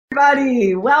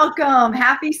everybody. Welcome.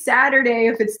 Happy Saturday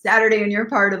if it's Saturday in your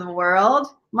part of the world.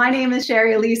 My name is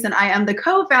Sherry Elise, and I am the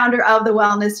co-founder of the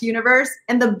Wellness Universe.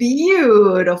 And the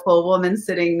beautiful woman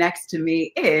sitting next to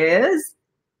me is...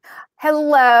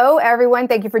 Hello, everyone.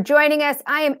 Thank you for joining us.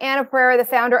 I am Anna Pereira, the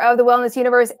founder of the Wellness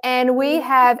Universe, and we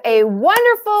have a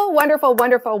wonderful, wonderful,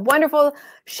 wonderful, wonderful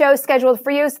show scheduled for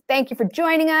you. So thank you for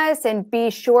joining us, and be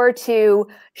sure to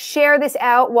share this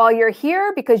out while you're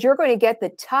here because you're going to get the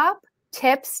top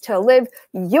tips to live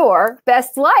your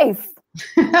best life.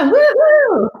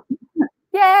 Woo-hoo!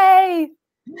 Yay!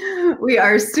 We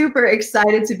are super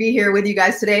excited to be here with you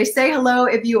guys today. Say hello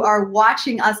if you are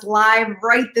watching us live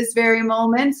right this very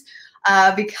moment.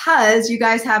 Because you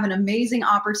guys have an amazing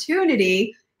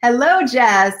opportunity. Hello,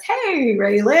 Jess. Hey,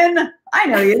 Raylan. I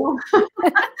know you.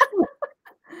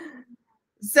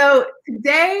 So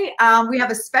today we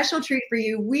have a special treat for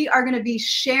you. We are going to be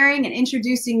sharing and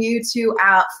introducing you to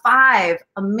 5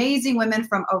 amazing women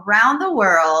from around the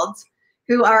world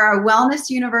who are our Wellness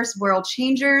Universe world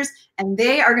changers, and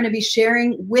they are going to be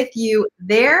sharing with you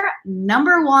their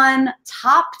 #1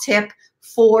 top tip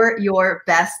for your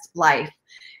best life.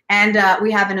 And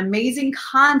we have an amazing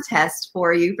contest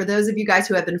for you. For those of you guys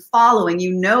who have been following,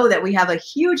 you know that we have a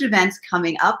huge event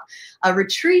coming up, a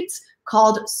retreat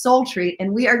called Soul Treat,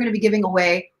 and we are going to be giving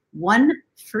away 1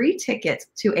 free ticket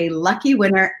to a lucky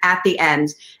winner at the end.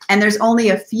 And there's only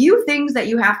a few things that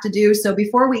you have to do. So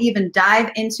before we even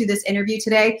dive into this interview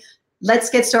today, let's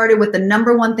get started with the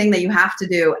 #1 thing that you have to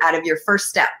do out of your first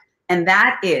step, and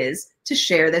that is to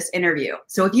share this interview.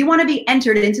 So if you want to be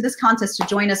entered into this contest to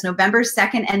join us November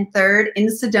 2nd and 3rd in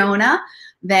Sedona,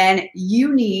 then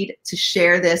you need to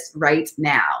share this right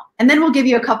now. And then we'll give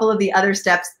you a couple of the other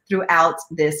steps throughout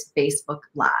this Facebook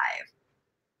Live.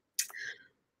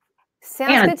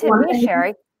 Sounds good to me,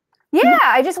 Sherry. Yeah,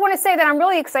 I just want to say that I'm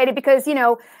really excited because, you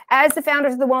know, as the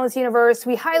founders of the Wellness Universe,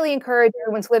 we highly encourage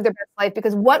everyone to live their best life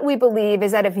because what we believe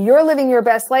is that if you're living your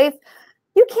best life,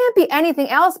 you can't be anything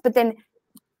else but then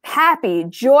happy,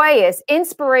 joyous,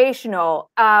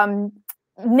 inspirational,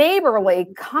 neighborly,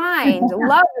 kind,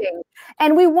 loving.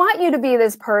 And we want you to be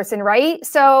this person, right?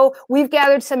 So we've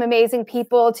gathered some amazing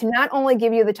people to not only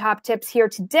give you the top tips here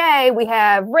today. We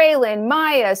have Raylan,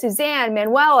 Maya, Suzanne,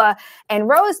 Manuela, and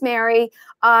Rosemary.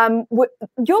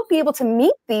 You'll be able to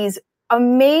meet these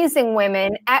amazing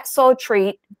women at Soul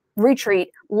Treat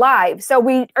Retreat live. So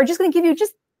we are just going to give you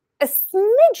just a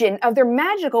smidgen of their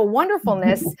magical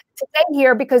wonderfulness today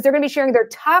here because they're going to be sharing their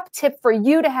top tip for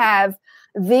you to have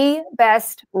the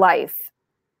best life.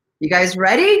 You guys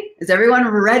ready? Is everyone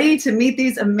ready to meet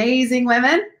these amazing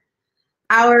women?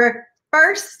 Our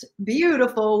first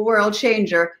beautiful world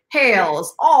changer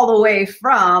hails all the way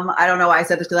from, I don't know why I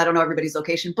said this because I don't know everybody's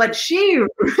location, but she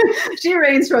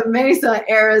reigns from Mesa,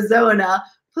 Arizona.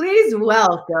 Please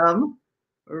welcome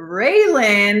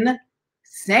Raylan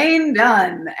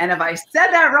Saindon. And if I said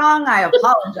that wrong, I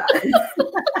apologize.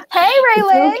 Hey,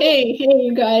 Raylan. Okay. Hey,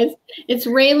 you guys. It's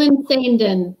Raylan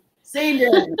Saindon.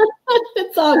 Saindon.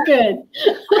 It's all good.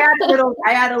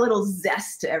 I add a little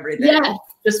zest to everything. Yes.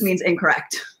 Just means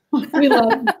incorrect. We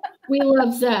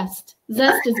love zest.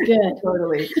 Zest is good.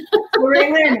 Totally. So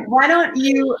Raylan, why don't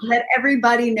you let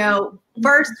everybody know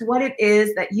first what it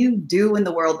is that you do in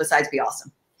the world besides be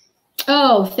awesome?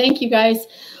 Oh, thank you guys.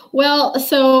 Well,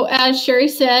 so as Sherry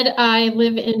said, I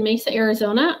live in Mesa,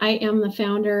 Arizona. I am the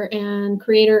founder and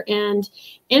creator and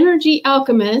energy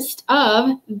alchemist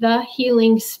of The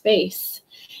Healing Space.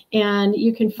 And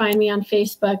you can find me on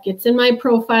Facebook. It's in my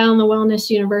profile in the Wellness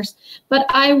Universe. But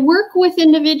I work with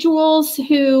individuals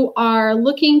who are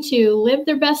looking to live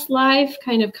their best life,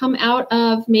 kind of come out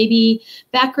of maybe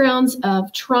backgrounds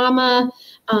of trauma,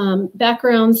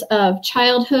 backgrounds of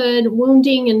childhood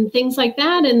wounding and things like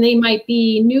that. And they might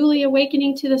be newly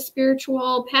awakening to the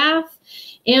spiritual path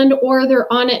and or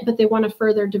they're on it, but they want to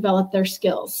further develop their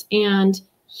skills and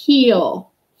heal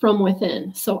from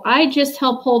within. So I just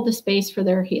help hold the space for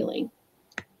their healing.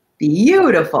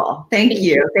 Beautiful. Thank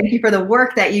you. Thank you for the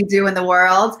work that you do in the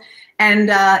world.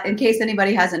 And in case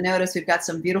anybody hasn't noticed, we've got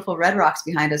some beautiful red rocks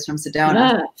behind us from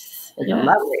Sedona. Yes. They're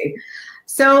lovely.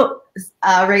 So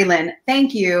Raylan,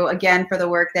 thank you again for the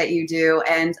work that you do.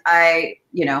 And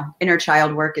inner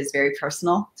child work is very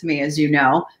personal to me, as you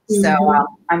know. Mm-hmm. So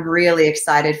I'm really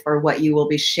excited for what you will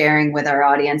be sharing with our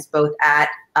audience, both at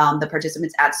the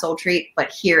participants at Soul Treat, but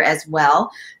here as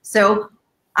well. So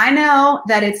I know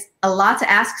that it's a lot to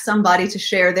ask somebody to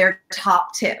share their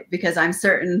top tip, because I'm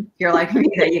certain if you're like me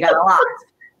that you got a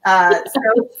lot.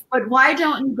 But why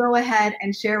don't you go ahead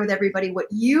and share with everybody what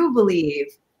you believe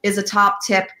is a top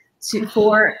tip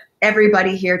for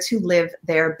everybody here to live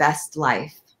their best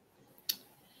life?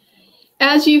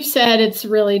 As you've said, it's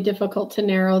really difficult to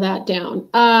narrow that down.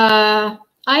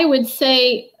 I would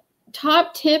say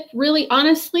top tip, really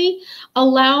honestly,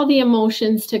 allow the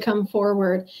emotions to come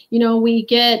forward. You know,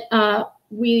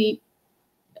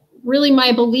 really,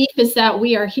 my belief is that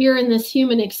we are here in this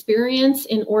human experience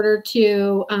in order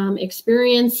to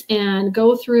experience and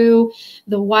go through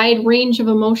the wide range of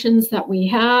emotions that we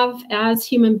have as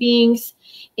human beings,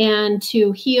 and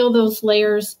to heal those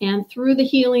layers. And through the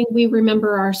healing, we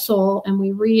remember our soul and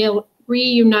we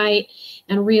reunite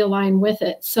and realign with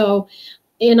it. So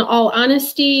in all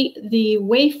honesty, the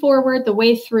way forward, the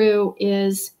way through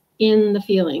is in the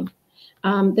feeling.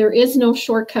 There is no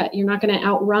shortcut. You're not going to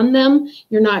outrun them.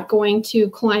 You're not going to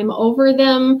climb over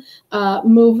them,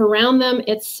 move around them,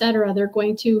 etc. They're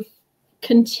going to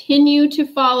continue to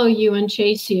follow you and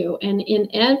chase you. And in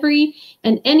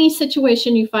any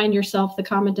situation you find yourself, the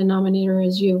common denominator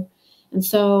is you. And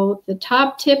so the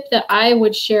top tip that I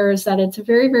would share is that it's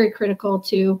very, very critical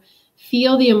to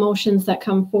feel the emotions that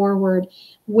come forward,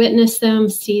 witness them,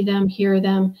 see them, hear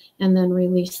them, and then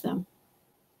release them.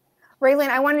 Raylene,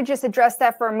 I want to just address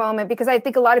that for a moment, because I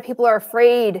think a lot of people are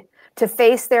afraid to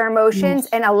face their emotions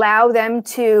and allow them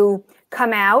to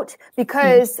come out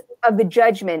because of the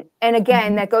judgment. And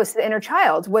again, that goes to the inner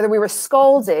child, whether we were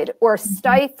scolded or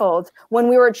stifled when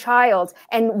we were a child,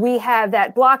 and we have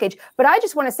that blockage. But I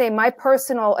just want to say my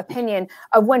personal opinion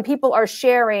of when people are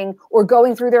sharing or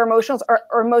going through their emotions,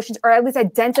 or emotions, or at least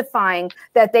identifying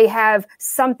that they have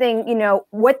something, you know,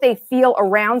 what they feel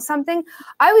around something.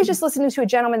 I was just listening to a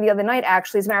gentleman the other night,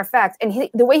 actually, as a matter of fact, and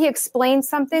the way he explained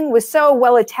something was so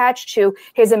well attached to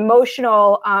his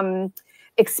emotional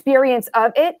experience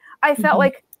of it. I felt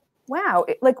like, wow,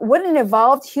 like what an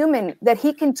evolved human that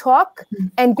he can talk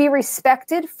and be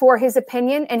respected for his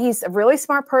opinion. And he's a really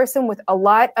smart person with a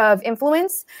lot of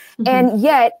influence, and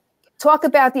yet talk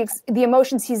about the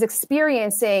emotions he's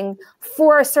experiencing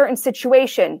for a certain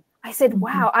situation. I said,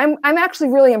 wow, I'm actually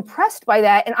really impressed by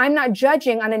that. And I'm not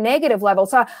judging on a negative level.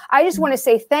 So I just want to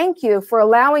say thank you for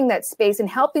allowing that space and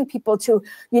helping people to,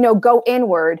 you know, go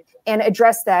inward and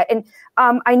address that. And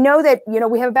I know that, you know,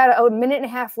 we have about a minute and a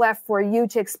half left for you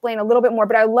to explain a little bit more,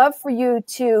 but I'd love for you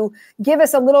to give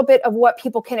us a little bit of what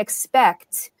people can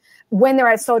expect when they're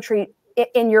at Soul Treat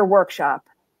in your workshop.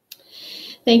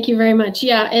 Thank you very much.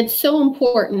 Yeah, it's so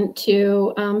important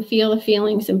to feel the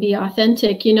feelings and be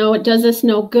authentic. You know, it does us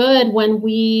no good when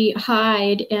we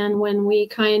hide and when we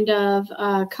kind of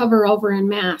cover over and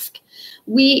mask.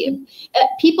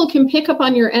 People can pick up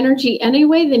on your energy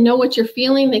anyway. They know what you're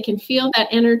feeling. They can feel that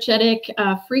energetic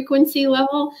frequency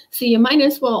level. So you might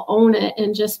as well own it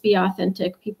and just be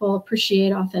authentic. People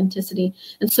appreciate authenticity.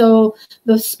 And so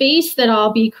the space that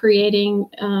I'll be creating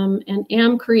and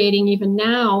am creating even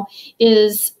now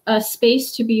is a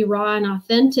space to be raw and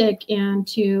authentic, and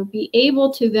to be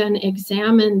able to then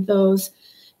examine those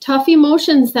tough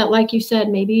emotions that, like you said,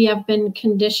 maybe have been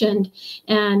conditioned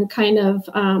and kind of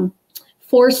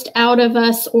forced out of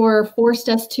us or forced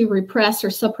us to repress or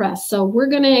suppress. So we're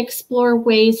going to explore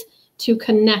ways to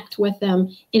connect with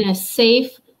them in a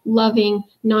safe, loving,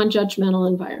 non-judgmental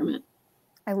environment.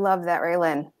 I love that,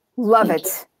 Raylene. Love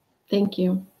it. Thank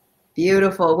you.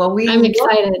 Beautiful. Well, I'm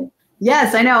excited.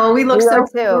 Yes, I know. We look so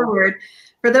forward.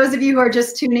 For those of you who are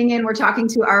just tuning in, we're talking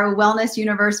to our Wellness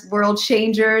Universe World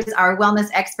Changers, our wellness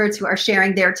experts who are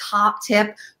sharing their top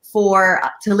tip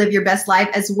to live your best life,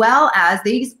 as well as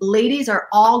these ladies are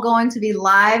all going to be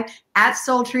live at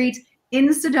Soul Treat in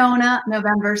Sedona,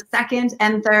 November 2nd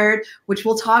and 3rd, which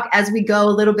we'll talk as we go a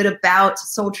little bit about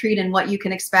Soul Treat and what you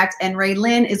can expect. And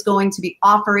Raylene is going to be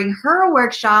offering her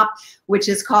workshop, which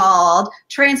is called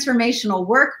Transformational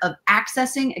Work of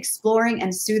Accessing, Exploring,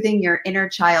 and Soothing Your Inner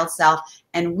Child Self.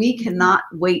 And we cannot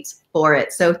wait for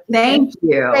it. So thank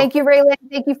you. Thank you, Raylene.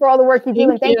 Thank you for all the work you do.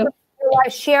 And thank you for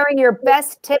sharing your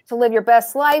best tip to live your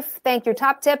best life. Thank you.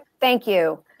 Top tip. Thank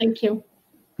you. Thank you.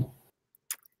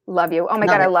 Love you. Oh my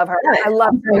God, I love her. I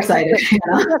love her. I'm so excited.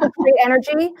 Great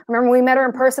energy. Remember when we met her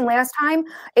in person last time?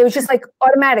 It was just like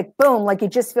automatic, boom, like you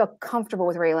just feel comfortable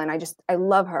with Raylene. I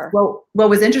love her. Well, what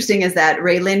was interesting is that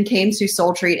Raylene came to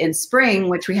Soul Treat in spring,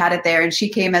 which we had it there, and she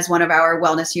came as one of our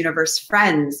Wellness Universe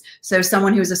friends. So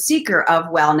someone who's a seeker of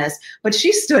wellness, but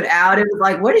she stood out. It was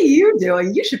like, what are you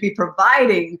doing? You should be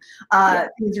providing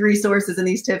these resources and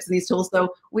these tips and these tools.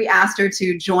 So we asked her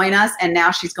to join us, and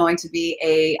now she's going to be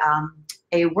a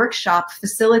workshop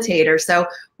facilitator. So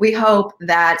we hope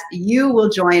that you will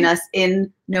join us in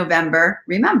November.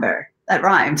 Remember, that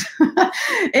rhymed.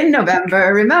 In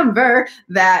November, remember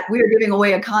that we are giving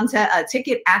away a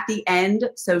ticket at the end,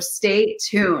 so stay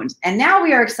tuned. And now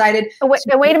we are excited.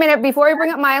 Wait a minute. Before we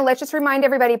bring up Maya, let's just remind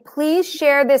everybody, please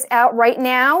share this out right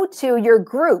now to your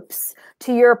groups,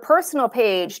 to your personal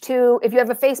page, to if you have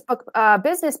a Facebook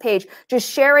business page,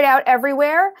 just share it out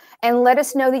everywhere and let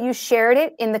us know that you shared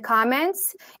it in the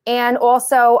comments, and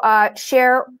also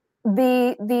share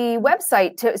the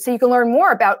website so you can learn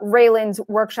more about Raylan's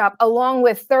workshop, along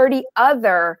with 30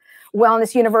 other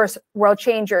Wellness Universe World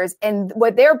Changers and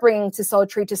what they're bringing to Soul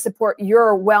Tree to support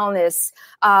your wellness,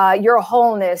 your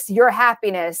wholeness, your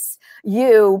happiness,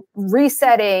 you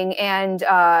resetting and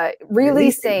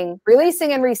releasing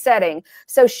and resetting.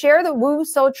 So share the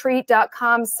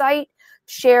woosoultreat.com site,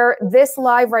 share this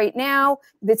live right now.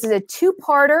 This is a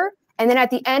two-parter. And then at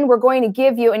the end, we're going to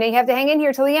give you, and you have to hang in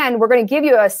here till the end, we're going to give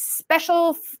you a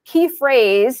special key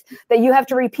phrase that you have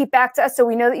to repeat back to us so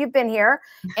we know that you've been here.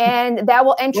 And that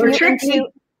will enter you into,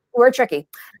 we're tricky.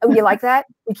 Oh, you like that?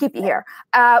 We keep you here.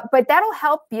 But that'll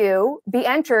help you be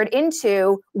entered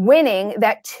into winning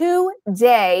that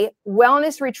 2-day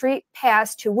wellness retreat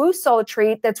pass to Woo Soul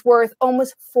Treat that's worth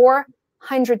almost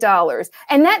 $400.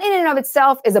 And that in and of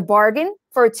itself is a bargain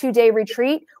for a 2-day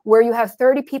retreat where you have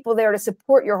 30 people there to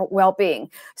support your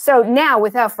well-being. So now,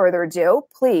 without further ado,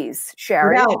 please,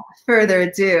 Sherry. Without further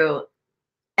ado,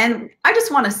 and I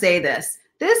just want to say this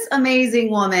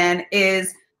amazing woman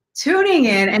is tuning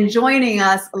in and joining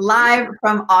us live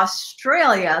from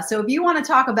Australia. So if you want to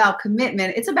talk about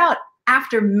commitment, it's about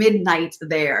after midnight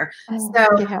there.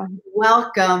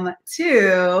 Welcome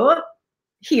to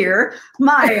here,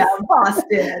 Maya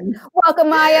Boston. Welcome,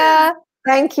 Maya.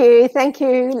 Thank you. Thank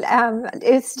you.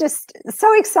 It's just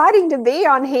so exciting to be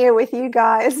on here with you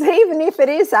guys, even if it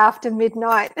is after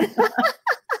midnight.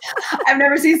 I've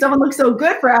never seen someone look so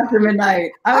good for after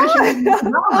midnight. Yes.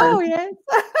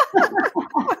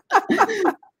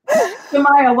 So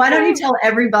Maya, why don't you tell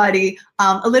everybody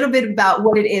a little bit about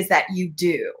what it is that you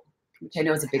do, which I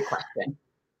know is a big question.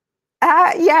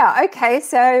 Okay.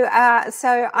 So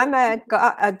I'm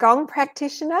a gong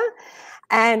practitioner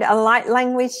and a light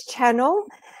language channel.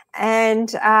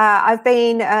 And I've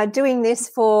been doing this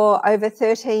for over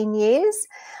 13 years.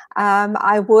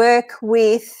 I work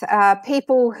with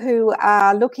people who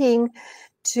are looking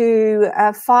to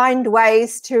find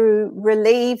ways to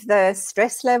relieve the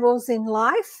stress levels in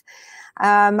life.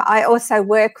 I also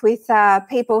work with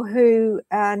people who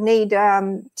need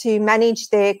to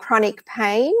manage their chronic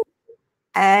pain.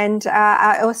 And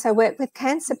I also work with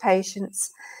cancer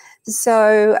patients.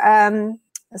 So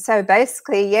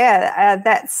basically,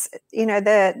 that's,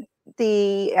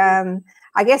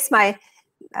 I guess the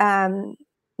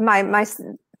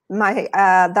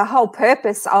whole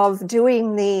purpose of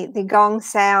doing the gong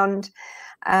sound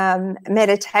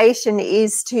meditation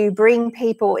is to bring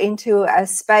people into a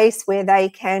space where they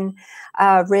can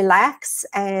relax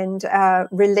and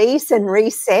release and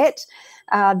reset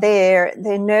their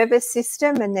nervous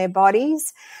system and their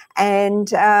bodies, and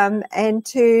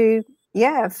to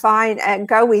find and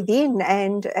go within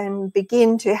and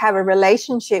begin to have a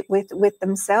relationship with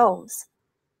themselves.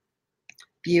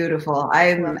 Beautiful.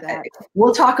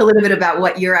 We'll talk a little bit about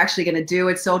what you're actually going to do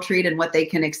at Soul Treat and what they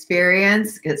can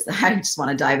experience, because I just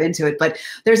want to dive into it. But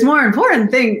there's more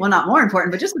important thing. Well, not more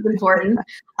important, but just as important,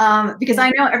 because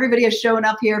I know everybody has shown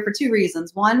up here for two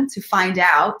reasons. One, to find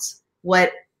out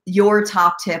what your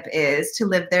top tip is to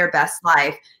live their best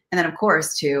life. And then, of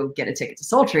course, to get a ticket to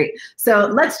Soul Treat. So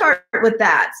let's start with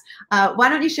that. Why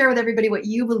don't you share with everybody what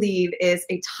you believe is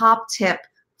a top tip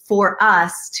for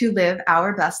us to live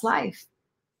our best life?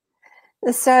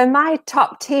 So my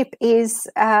top tip is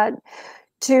to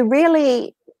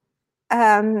really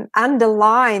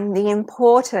underline the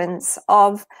importance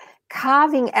of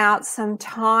carving out some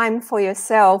time for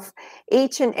yourself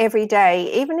each and every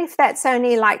day, even if that's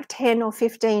only like 10 or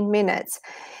 15 minutes.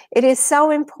 It is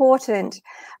so important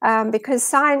because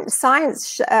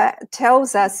science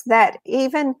tells us that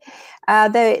even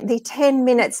the 10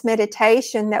 minutes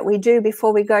meditation that we do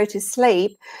before we go to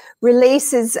sleep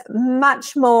releases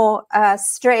much more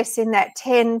stress in that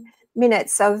 10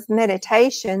 minutes of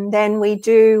meditation than we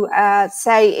do,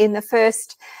 say, in the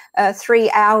first 3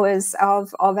 hours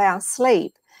of our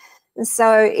sleep. And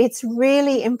so it's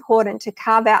really important to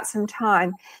carve out some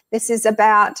time. This is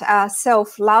about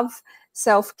self-love,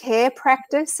 self-care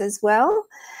practice as well,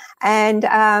 and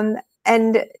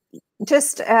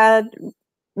just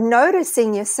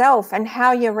noticing yourself and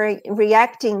how you're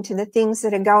reacting to the things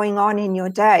that are going on in your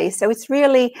day. So it's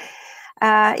really,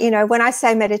 when I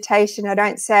say meditation, I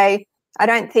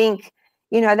don't think,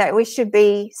 you know, that we should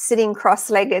be sitting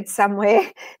cross-legged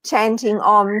somewhere chanting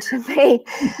Om. To me,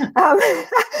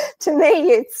 to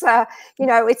me, it's you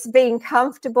know, it's being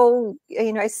comfortable,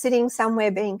 you know, sitting somewhere,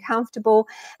 being comfortable,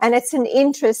 and it's an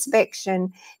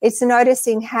introspection. It's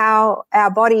noticing how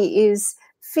our body is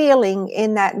feeling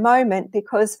in that moment,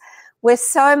 because we're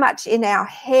so much in our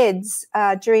heads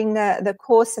during the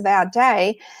course of our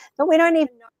day that we don't even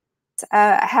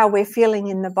know how we're feeling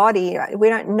in the body. We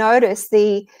don't notice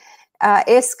the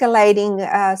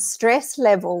escalating stress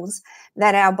levels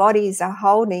that our bodies are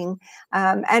holding,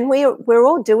 and we're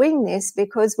all doing this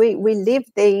because we live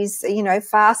these, you know,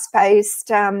 fast-paced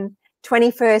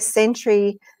 21st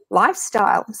century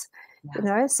lifestyles. You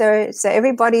know, so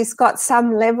everybody's got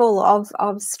some level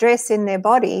of stress in their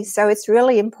body. So it's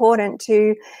really important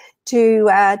to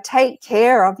take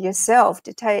care of yourself,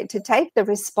 to take the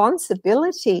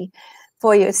responsibility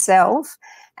for yourself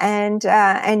and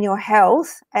your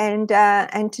health, and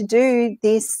to do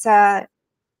this.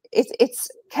 It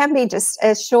can be just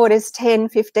as short as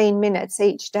 10-15 minutes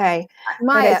each day.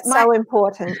 Maya, but it's so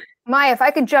important. Maya, if I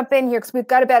could jump in here, because we've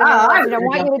got about a minute left, and I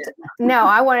want you to. No,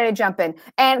 I wanted to jump in,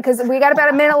 and because we got about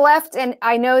a minute left, and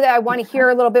I know that I want to hear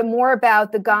a little bit more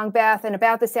about the gong bath and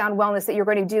about the sound wellness that you're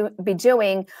going to be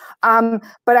doing. But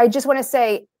I just want to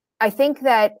say, I think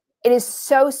that it is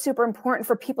so super important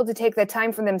for people to take that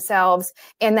time for themselves,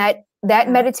 and that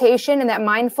meditation and that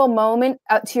mindful moment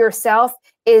to yourself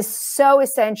is so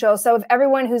essential. So if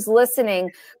everyone who's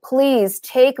listening, please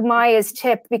take Maya's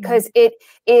tip, because it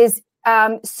is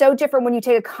so different when you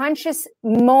take a conscious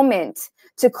moment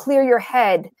to clear your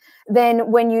head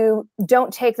than when you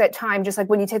don't take that time, just like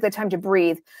when you take that time to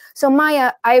breathe. So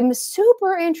Maya, I'm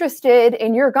super interested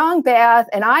in your gong bath,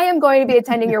 and I am going to be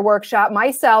attending your workshop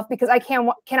myself because I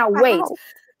cannot wait.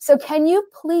 So can you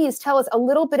please tell us a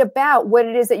little bit about what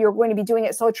it is that you're going to be doing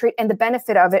at Soul Treat and the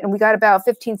benefit of it? And we got about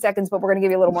 15 seconds, but we're going to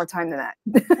give you a little more time than that.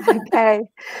 Okay.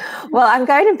 Well, I'm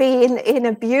going to be in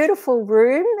a beautiful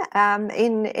room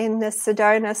in the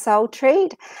Sedona Soul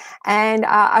Treat, and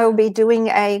I will be doing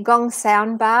a gong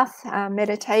sound bath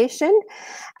meditation.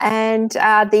 And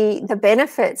the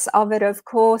benefits of it, of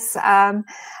course,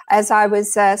 as I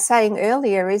was saying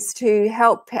earlier, is to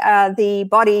help the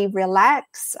body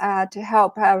relax, to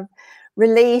help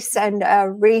release and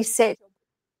reset,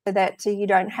 so that you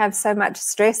don't have so much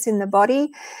stress in the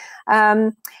body,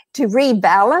 to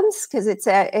rebalance, because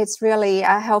it's really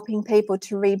helping people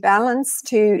to rebalance,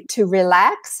 to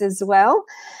relax as well.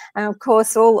 And of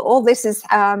course, all this is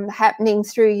happening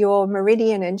through your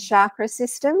meridian and chakra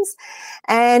systems,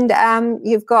 and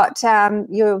you've got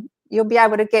you'll be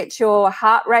able to get your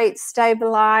heart rate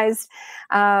stabilized.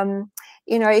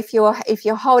 You know, if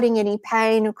you're holding any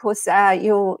pain, of course,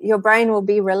 your brain will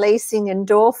be releasing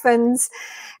endorphins,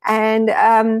 and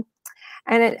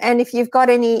if you've got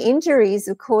any injuries,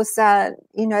 of course,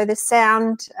 you know, the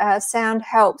sound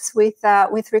helps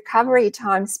with recovery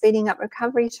time, speeding up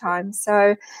recovery time.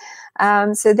 So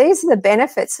these are the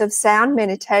benefits of sound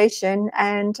meditation,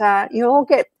 and you all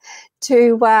get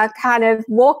to kind of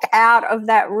walk out of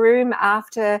that room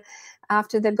after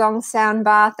the gong sound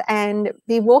bath and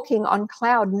be walking on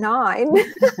cloud 9.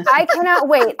 I cannot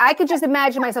wait. I could just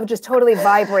imagine myself just totally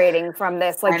vibrating from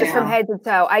this, like just from head to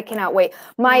toe. I cannot wait.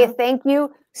 Maya, thank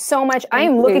you so much. I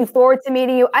am looking forward to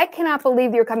meeting you. I cannot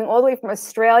believe you're coming all the way from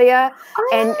Australia,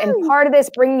 and part of this,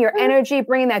 bringing your energy,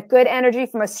 bringing that good energy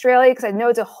from Australia, because I know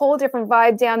it's a whole different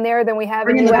vibe down there than we have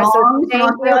in the US. So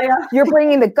thank you. You're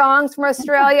bringing the gongs from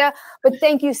Australia, but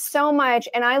thank you so much.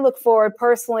 And I look forward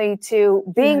personally to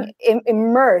being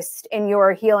immersed in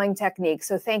your healing techniques.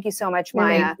 So thank you so much,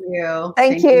 Maya. Thank you.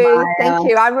 Thank you. Thank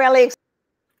you. I'm really excited.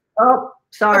 Oh,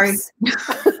 sorry.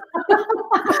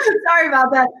 Sorry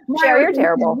about that. Sherry, you're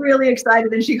terrible. Really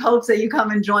excited, and she hopes that you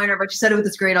come and join her, but she said it with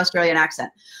this great Australian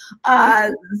accent.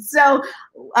 So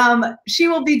she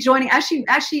will be joining, as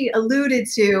she alluded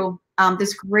to,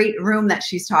 this great room that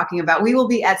she's talking about. We will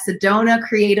be at Sedona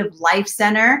Creative Life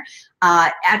Center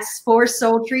at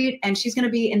Soul Treat, and she's going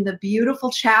to be in the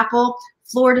beautiful chapel,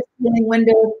 floor-to-ceiling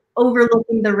windows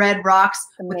overlooking the red rocks.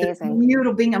 Amazing. With this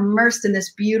beautiful, being immersed in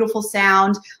this beautiful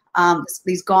sound,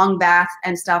 these gong baths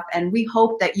and stuff. And we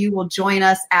hope that you will join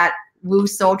us at Woo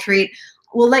Soul Treat.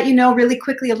 We'll let you know really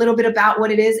quickly a little bit about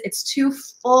what it is. It's 2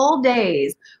 full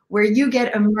days where you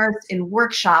get immersed in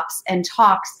workshops and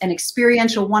talks and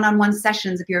experiential one-on-one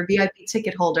sessions if you're a VIP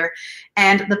ticket holder.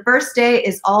 And the first day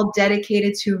is all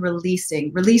dedicated to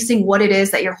releasing what it is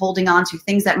that you're holding on to,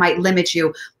 things that might limit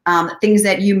you, things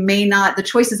that you may not, the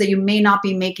choices that you may not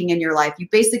be making in your life. You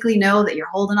basically know that you're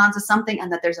holding on to something and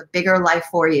that there's a bigger life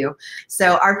for you.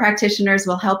 So our practitioners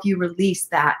will help you release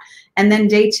that. And then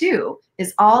day 2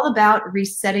 is all about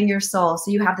resetting your soul. So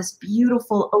you have this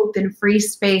beautiful, open, free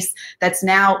space that's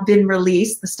now been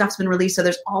released. The stuff's been released, so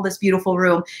there's all this beautiful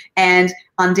room. And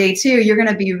on day 2, you're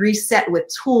gonna be reset with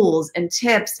tools and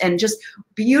tips and just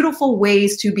beautiful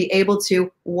ways to be able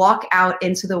to walk out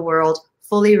into the world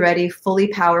fully ready, fully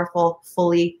powerful,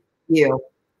 fully you.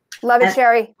 Love it,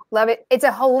 Sherry. Love it. It's a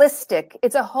holistic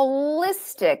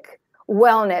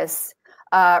wellness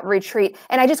retreat.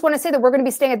 And I just want to say that we're going to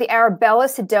be staying at the Arabella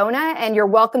Sedona, and you're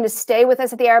welcome to stay with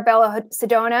us at the Arabella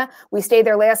Sedona. We stayed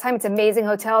there last time. It's an amazing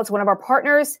hotel. It's one of our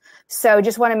partners. So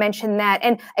just want to mention that.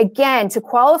 And again, to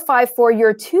qualify for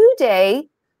your 2-day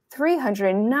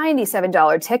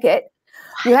 $397 ticket,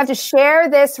 you have to share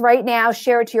this right now.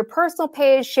 Share it to your personal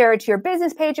page, share it to your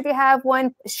business page if you have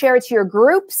one, share it to your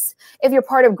groups if you're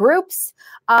part of groups,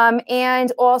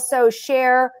 and also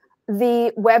share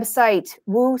the website,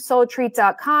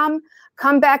 woosoultreat.com.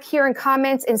 Come back here in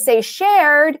comments and say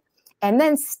shared, and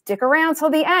then stick around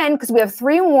till the end because we have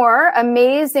 3 more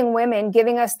amazing women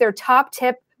giving us their top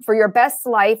tip for your best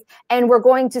life. And we're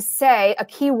going to say a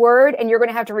key word, and you're going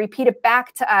to have to repeat it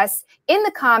back to us in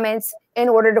the comments in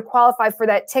order to qualify for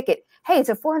that ticket. Hey, it's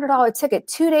a $400 ticket,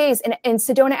 2 days in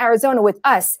Sedona, Arizona with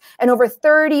us and over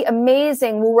 30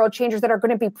 amazing Woo World Changers that are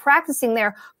going to be practicing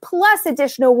there, plus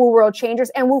additional Woo World Changers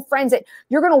and Woo Friends that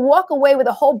you're going to walk away with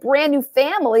a whole brand new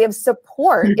family of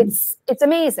support. It's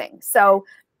amazing. So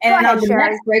and on the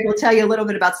next break, we'll tell you a little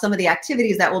bit about some of the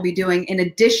activities that we'll be doing in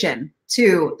addition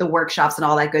to the workshops and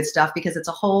all that good stuff, because it's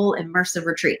a whole immersive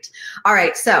retreat. All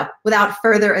right, so without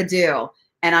further ado,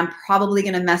 and I'm probably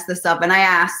going to mess this up, and I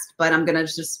asked, but I'm going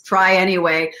to just try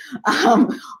anyway.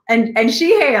 And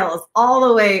she hails all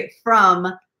the way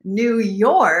from New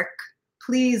York.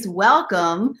 Please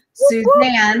welcome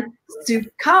Suzanne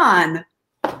Sukhan.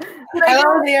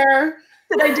 Hello there.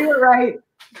 Did I do it right?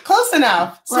 Close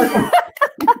enough. Hey,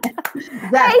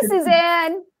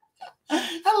 Suzanne.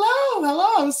 Hello.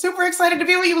 I'm super excited to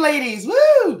be with you ladies. Woo!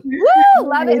 Woo!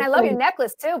 Love it. And I love your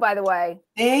necklace too, by the way.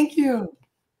 Thank you.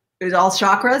 Is it all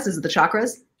chakras? Is it the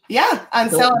chakras? Yeah, on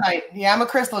selenite. Yeah, I'm a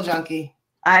crystal junkie.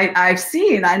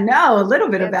 I know a little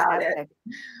bit about it.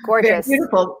 Gorgeous. Very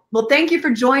beautiful. Well, thank you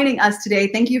for joining us today.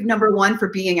 Thank you, number 1, for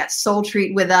being at Soul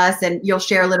Treat with us, and you'll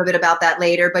share a little bit about that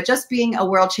later, but just being a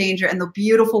world changer and the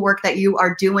beautiful work that you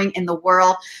are doing in the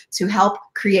world to help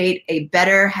create a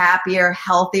better, happier,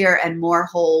 healthier, and more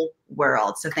whole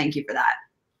world. So thank you for that.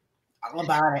 All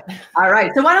about it. All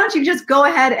right. So why don't you just go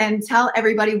ahead and tell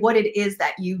everybody what it is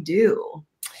that you do?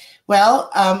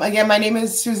 Well, again, my name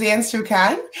is Suzanne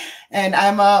Sukhan, and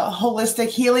I'm a holistic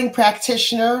healing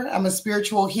practitioner. I'm a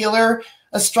spiritual healer,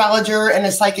 astrologer, and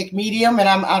a psychic medium, and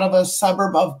I'm out of a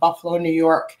suburb of Buffalo, New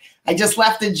York. I just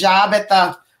left a job at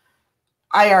the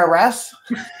IRS.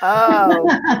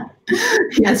 Oh.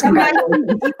 Yes,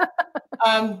 congratulations.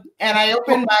 And I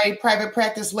opened my private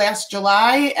practice last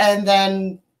July, and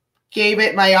then gave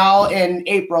it my all in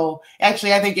April.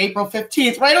 Actually, I think April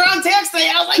 15th, right around tax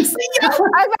day. I was like, see ya. I was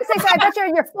about to say, I bet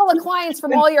you're full of clients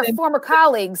from all your former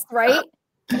colleagues, right?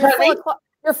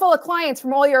 You're full of clients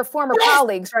from all your former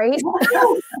colleagues, right?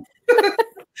 Because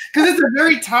it's a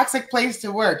very toxic place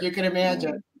to work, you can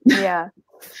imagine. Yeah.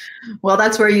 Well,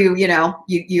 that's where you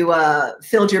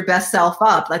filled your best self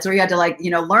up. That's where you had to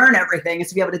learn everything is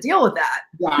to be able to deal with that.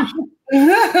 Yeah.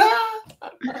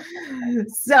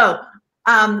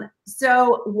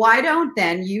 So why don't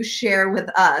then you share with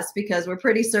us, because we're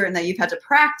pretty certain that you've had to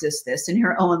practice this in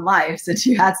your own life since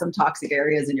you had some toxic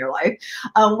areas in your life.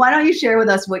 Why don't you share with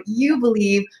us what you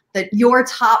believe that your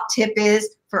top tip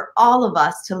is for all of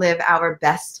us to live our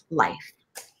best life?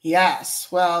 Yes.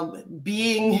 Well,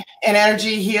 being an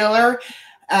energy healer,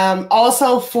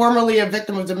 also formerly a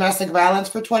victim of domestic violence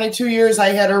for 22 years, I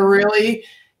had to really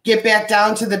get back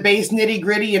down to the base nitty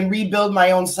gritty and rebuild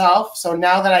my own self. So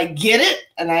now that I get it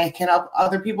and I can help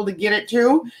other people to get it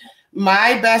too,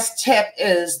 my best tip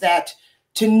is that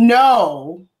to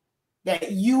know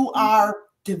that you are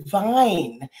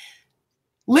divine.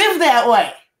 Live that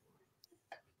way.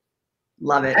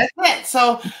 Love it. That's it.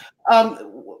 So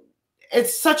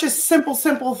it's such a simple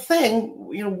thing.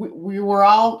 You know, we were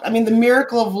all, I mean, the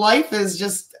miracle of life is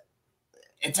just,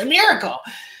 it's a miracle.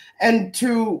 And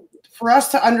for us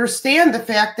to understand the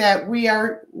fact that we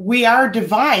are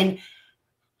divine,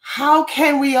 how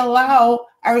can we allow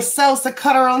ourselves to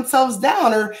cut our own selves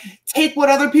down or take what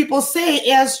other people say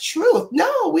as truth.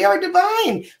 No, we are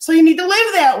divine. So you need to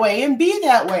live that way and be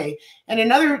that way. And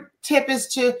another tip is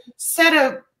to set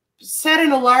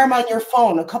an alarm on your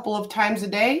phone a couple of times a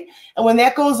day. And when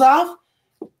that goes off,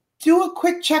 do a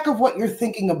quick check of what you're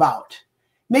thinking about.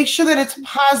 Make sure that it's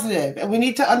positive. And we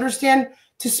need to understand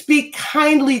to speak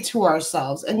kindly to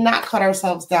ourselves and not cut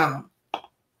ourselves down.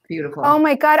 Beautiful. Oh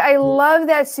my God, I love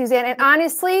that, Suzanne. And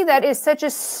honestly, that is such a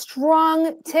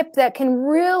strong tip that can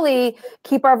really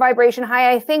keep our vibration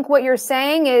high. I think what you're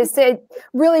saying is to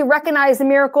really recognize the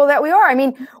miracle that we are. I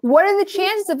mean, what are the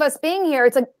chances of us being here?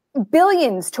 It's like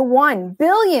billions to 1,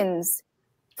 billions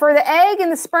for the egg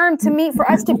and the sperm to meet, for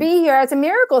us to be here. It's a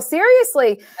miracle,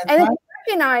 seriously. And then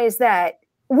recognize that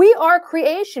we are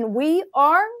creation. We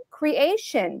are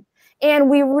creation.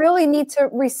 And we really need to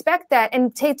respect that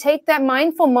and take that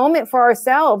mindful moment for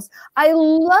ourselves. I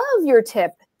love your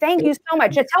tip. Thank you so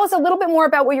much. Now, tell us a little bit more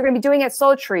about what you're going to be doing at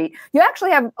Soul Treat. You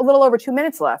actually have a little over 2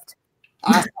 minutes left.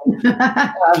 Awesome.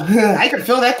 I could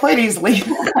fill that quite easily.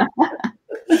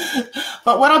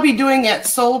 But what I'll be doing at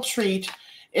Soul Treat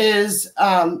is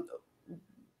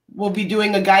we'll be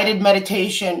doing a guided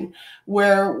meditation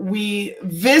where we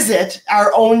visit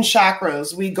our own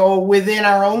chakras. We go within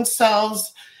our own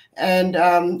selves. And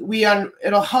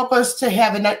it'll help us to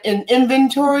have an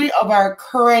inventory of our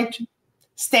current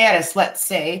status, let's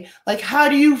say. Like, how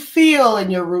do you feel in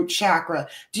your root chakra?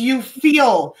 Do you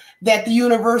feel that the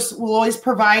universe will always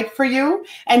provide for you?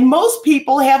 And most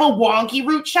people have a wonky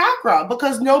root chakra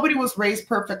because nobody was raised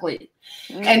perfectly.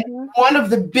 Mm-hmm. And one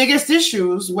of the biggest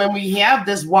issues when we have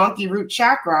this wonky root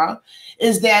chakra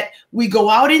is that we go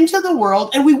out into the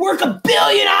world and we work 1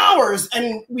 billion hours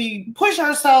and we push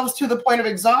ourselves to the point of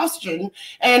exhaustion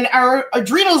and our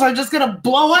adrenals are just going to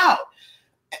blow out.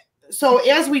 So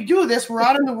as we do this, we're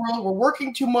out in the world, we're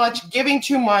working too much, giving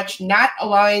too much, not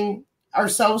allowing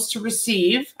ourselves to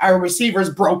receive. Our receiver's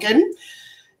broken.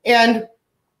 And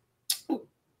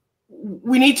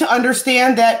we need to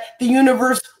understand that the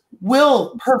universe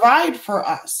will provide for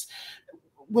us.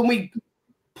 When we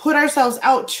put ourselves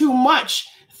out too much,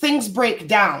 things break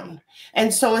down.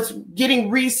 And so it's getting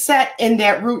reset in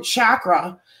that root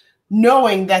chakra,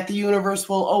 knowing that the universe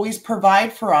will always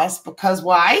provide for us. Because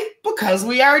why? Because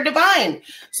we are divine.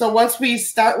 So once we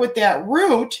start with that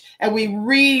root and we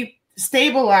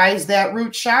re-stabilize that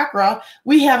root chakra,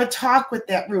 we have a talk with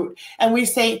that root and we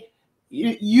say,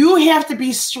 you have to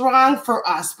be strong for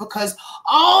us because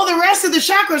all the rest of the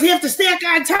chakras have to stack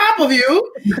on top of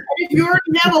you. And if you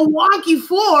already have a wonky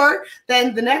floor,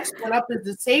 then the next one up is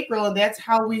the sacral. And that's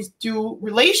how we do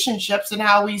relationships and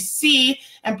how we see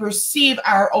and perceive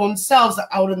our own selves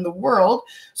out in the world.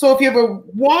 So if you have a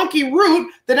wonky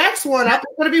root, the next one up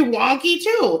is going to be wonky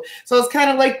too. So it's kind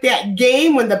of like that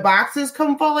game when the boxes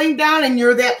come falling down and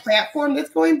you're that platform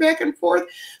that's going back and forth.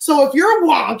 So if you're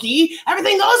wonky,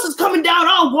 everything else is coming down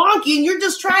all wonky and you're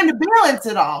just trying to balance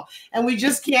it all. And we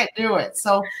just can't do it.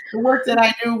 So the work that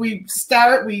I do, we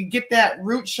get that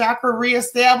root chakra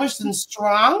reestablished and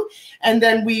strong, and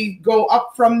then we go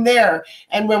up from there.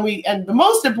 And the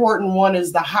most important one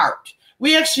is the heart.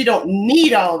 We actually don't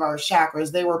need all of our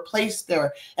chakras. They were placed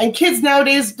there. And kids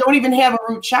nowadays don't even have a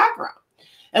root chakra.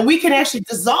 And we can actually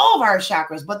dissolve our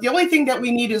chakras. But the only thing that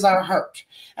we need is our heart.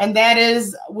 And that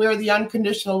is where the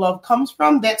unconditional love comes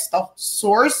from. That's the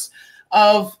source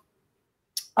of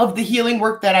the healing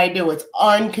work that I do. It's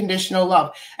unconditional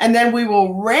love. And then we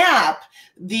will wrap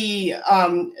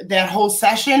that whole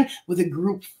session with a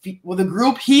group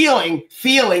healing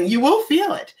feeling. You will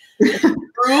feel it.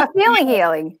 Feeling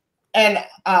healing. And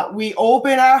we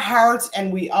open our hearts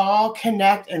and we all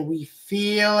connect and we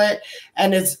feel it.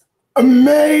 And it's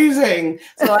amazing.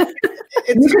 So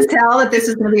you can tell that this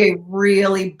is going to be a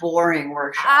really boring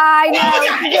workshop. I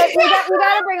know. We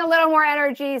got to bring a little more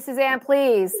energy, Suzanne,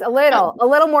 please. A little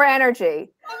more energy.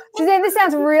 Suzanne, this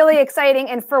sounds really exciting.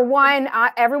 And for one,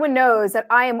 everyone knows that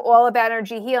I am all about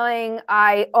energy healing.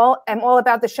 I am all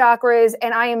about the chakras,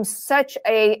 and I am such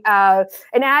an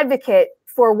advocate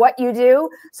for what you do.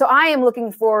 So I am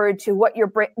looking forward to what you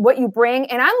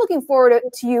bring, and I'm looking forward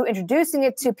to you introducing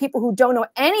it to people who don't know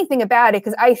anything about it,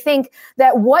 because I think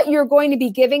that what you're going to be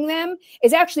giving them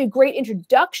is actually a great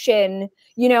introduction,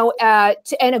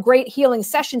 and a great healing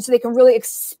session so they can really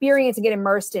experience and get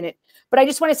immersed in it. But I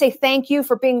just want to say thank you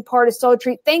for being part of Soul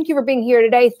Treat. Thank you for being here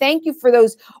today. Thank you for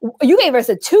those. You gave us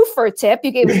a 2-for tip.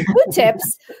 You gave us 2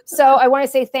 tips. So I want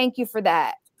to say thank you for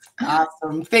that.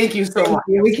 Awesome. Thank you so much.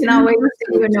 We cannot wait to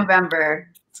see you in November.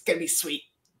 It's going to be sweet.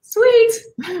 Sweet.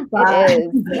 It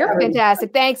is. You're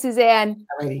fantastic. Thanks, Suzanne.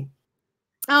 Alrighty.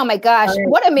 Oh my gosh.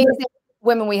 What amazing.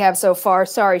 women we have so far.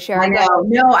 Sorry, Sharon. I know.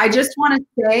 No, I just want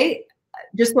to say,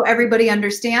 just so everybody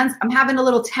understands, I'm having a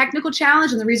little technical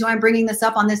challenge. And the reason why I'm bringing this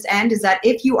up on this end is that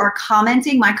if you are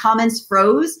commenting, my comments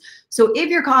froze. So if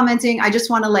you're commenting, I just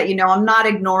want to let you know I'm not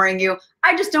ignoring you.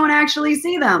 I just don't actually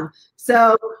see them.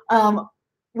 So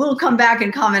we'll come back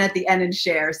and comment at the end and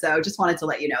share. So just wanted to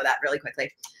let you know that really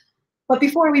quickly. But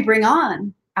before we bring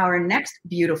on our next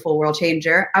beautiful world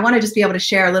changer, I want to just be able to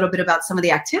share a little bit about some of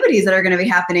the activities that are going to be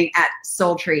happening at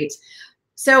Soul Treat.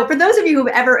 So for those of you who've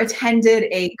ever attended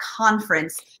a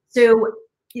conference, so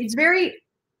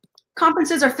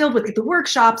conferences are filled with the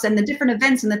workshops and the different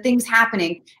events and the things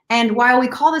happening. And while we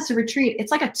call this a retreat,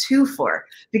 it's like a two-for,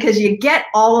 because you get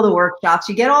all of the workshops,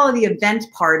 you get all of the event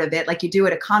part of it like you do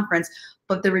at a conference.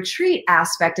 But the retreat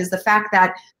aspect is the fact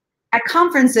that at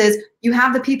conferences, you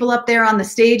have the people up there on the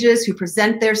stages who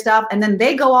present their stuff, and then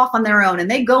they go off on their own and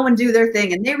they go and do their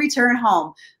thing and they return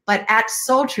home. But at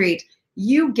Soul Treat,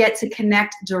 you get to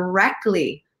connect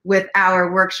directly with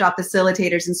our workshop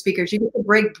facilitators and speakers. You get to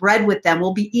break bread with them.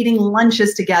 We'll be eating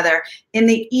lunches together. In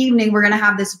the evening, we're going to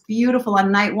have this beautiful,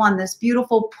 on night one, this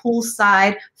beautiful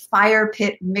poolside fire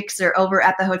pit mixer over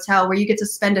at the hotel where you get to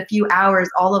spend a few hours,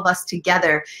 all of us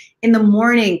together. In the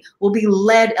morning, we'll be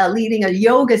leading a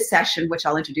yoga session, which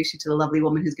I'll introduce you to the lovely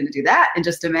woman who's going to do that in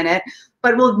just a minute.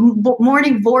 But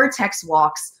morning vortex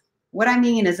walks. What I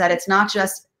mean is that it's not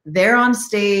just they're on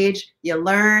stage, you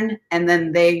learn, and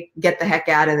then they get the heck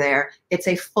out of there. It's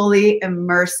a fully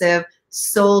immersive,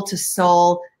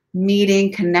 soul-to-soul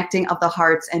meeting, connecting of the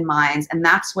hearts and minds, and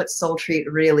that's what Soul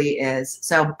Treat really is.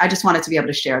 So I just wanted to be able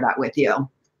to share that with you.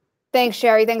 Thanks,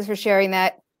 Sherry. Thanks for sharing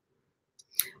that.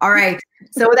 All right.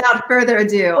 So without further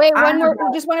ado. Wait, one more.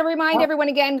 I just want to remind everyone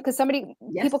again, because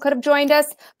people could have joined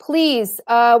us. Please,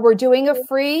 we're doing a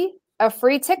free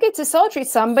ticket to Soul Treat.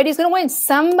 Somebody's going to win.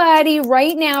 Somebody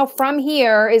right now from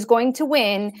here is going to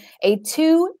win a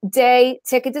 2-day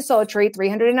ticket to Soul Treat,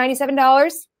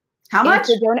 $397. How much?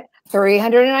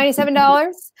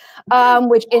 $397,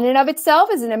 which in and of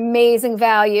itself is an amazing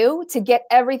value to get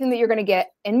everything that you're going to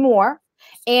get and more.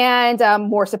 And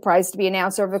more surprises to be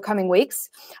announced over the coming weeks.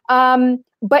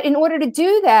 But in order to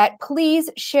do that, please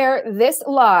share this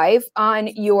live on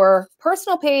your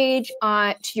personal page,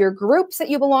 to your groups that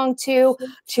you belong to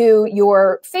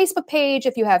your Facebook page,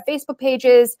 if you have Facebook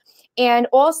pages, and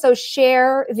also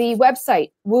share the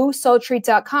website,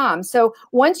 woosoultreat.com. So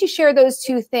once you share those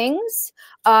two things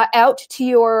out to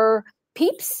your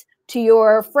peeps, to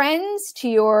your friends, to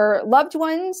your loved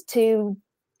ones, to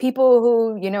people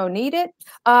who, need it,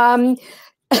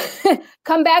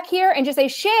 come back here and just say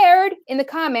shared in the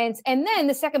comments. And then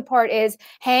the second part is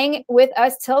hang with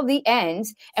us till the end.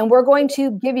 And we're going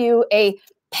to give you a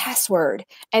password.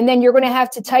 And then you're going to have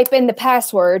to type in the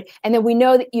password. And then we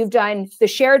know that you've done the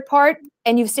shared part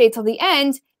and you've stayed till the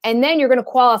end. And then you're going to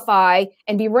qualify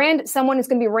and someone is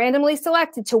going to be randomly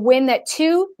selected to win that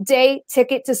 2-day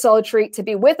ticket to Soul Treat, to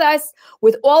be with us,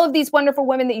 with all of these wonderful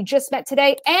women that you just met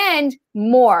today and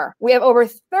more. We have over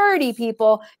 30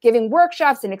 people giving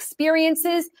workshops and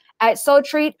experiences at Soul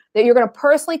Treat that you're going to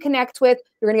personally connect with.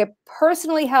 You're going to get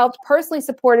personally helped, personally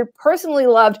supported, personally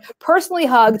loved, personally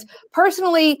hugged,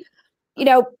 personally,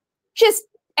 just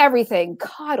everything,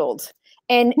 coddled,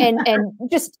 and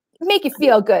just make you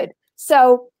feel good.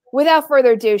 So without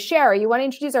further ado, Sherry, you want to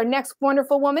introduce our next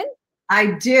wonderful woman? I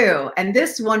do. And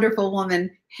this wonderful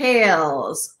woman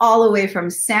hails all the way from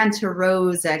Santa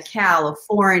Rosa,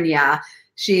 California.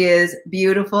 She is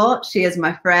beautiful. She is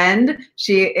my friend.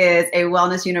 She is a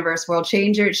Wellness Universe world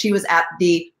changer. She was at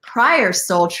the prior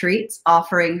Soul Treats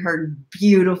offering her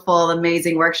beautiful,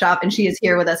 amazing workshop. And she is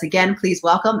here with us again. Please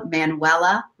welcome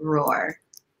Manuela Rohr.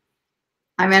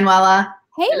 Hi, Manuela.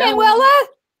 Hey, Hello. Manuela.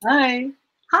 Hi.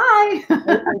 Hi.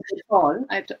 I'm tall.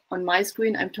 On my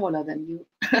screen, I'm taller than you.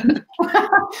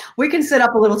 We can sit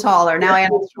up a little taller. Now I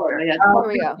am shorter. Yeah. There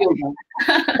we go.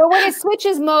 But when it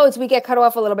switches modes, we get cut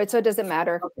off a little bit, so it doesn't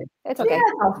matter. Okay. It's okay. Yeah,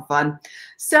 it's all for fun.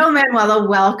 So Manuela,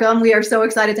 welcome. We are so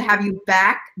excited to have you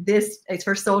back. This is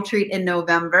for Soul Treat in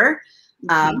November,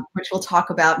 which we'll talk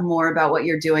about more about what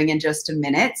you're doing in just a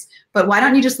minute. But why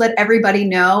don't you just let everybody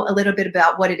know a little bit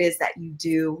about what it is that you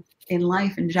do in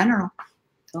life in general?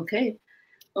 Okay.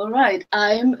 All right.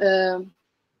 I'm a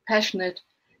passionate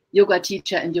yoga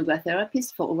teacher and yoga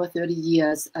therapist for over 30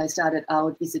 years. I started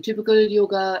out with a typical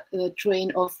yoga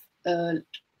train of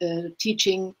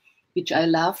teaching, which I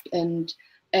loved, and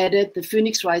added the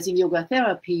Phoenix Rising yoga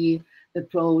therapy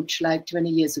approach like 20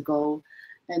 years ago.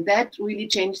 And that really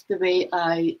changed the way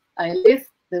I live,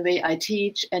 the way I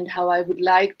teach, and how I would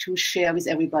like to share with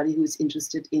everybody who's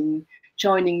interested in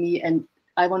joining me and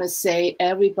I want to say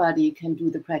everybody can do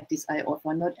the practice I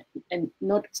offer,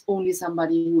 not only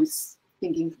somebody who's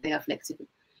thinking they are flexible.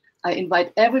 I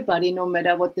invite everybody, no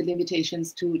matter what the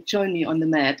limitations, to join me on the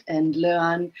mat and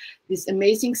learn this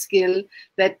amazing skill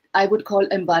that I would call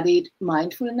embodied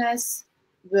mindfulness,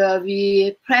 where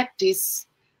we practice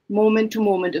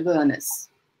moment-to-moment awareness,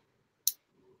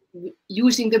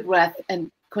 using the breath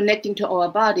and connecting to our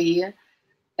body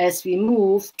as we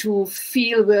move to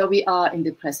feel where we are in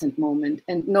the present moment,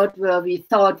 and not where we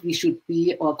thought we should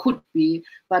be or could be,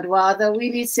 but rather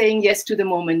really saying yes to the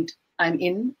moment I'm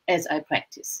in as I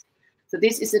practice. So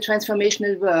this is a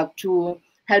transformational work to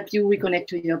help you reconnect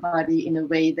to your body in a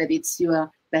way that it's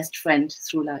your best friend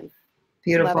through life.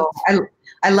 Beautiful.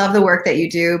 I love the work that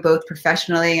you do, both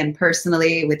professionally and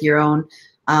personally, with your own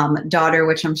daughter,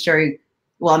 which I'm sure,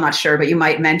 well, I'm not sure, but you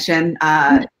might mention.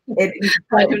 I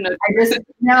don't know. I just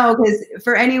know, because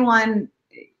for anyone,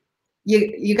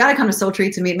 you got to come to Soul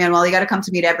Treat to meet Manuela. You got to come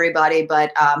to meet everybody,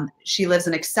 but she lives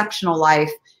an exceptional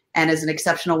life and is an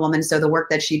exceptional woman. So the work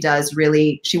that she does,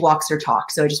 really, she walks her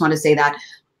talk. So I just want to say that.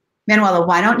 Manuela,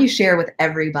 why don't you share with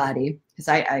everybody, because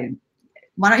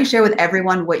why don't you share with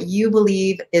everyone what you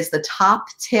believe is the top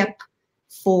tip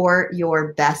for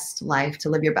your best life, to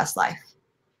live your best life?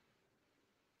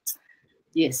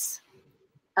 Yes,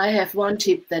 I have one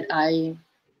tip that I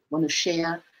want to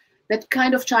share that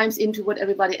kind of chimes into what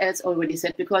everybody else already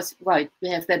said, because, right, we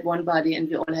have that one body and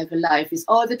we all have a life with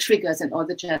all the triggers and all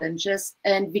the challenges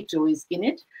and victories in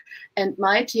it. And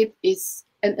my tip is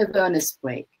an awareness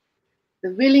break.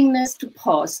 The willingness to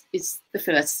pause is the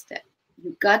first step.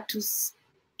 You got to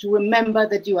remember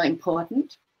that you are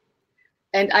important.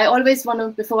 And I always want to,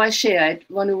 before I share it,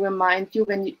 want to remind you,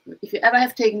 if you ever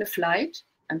have taken a flight,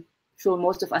 I'm sure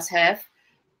most of us have,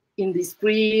 in this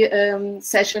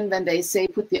pre-session when they say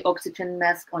put the oxygen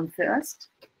mask on first.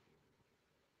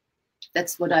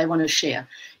 That's what I want to share.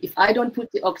 If I don't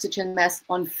put the oxygen mask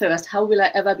on first, how will I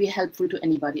ever be helpful to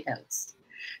anybody else?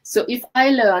 So if I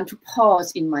learn to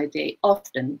pause in my day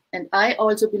often, and I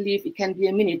also believe it can be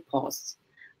a minute pause.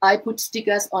 I put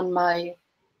stickers on my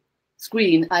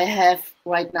screen. I have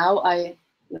right now, I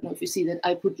don't know if you see that,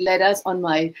 I put letters on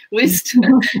my wrist.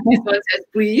 This one says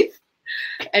breathe.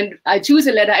 And I choose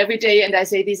a letter every day and I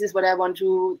say, this is what I want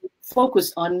to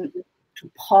focus on,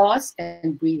 to pause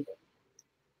and breathe.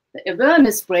 The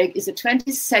awareness break is a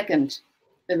 20-second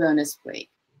awareness break.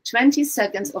 20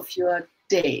 seconds of your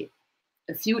day,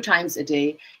 a few times a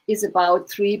day, is about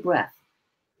 3 breaths.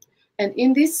 And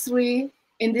in this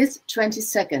 20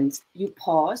 seconds, you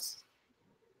pause.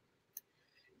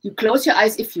 You close your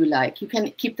eyes if you like. You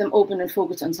can keep them open and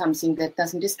focus on something that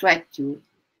doesn't distract you.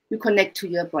 You connect to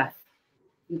your breath.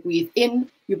 You breathe in,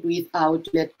 you breathe out,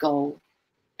 let go.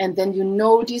 And then you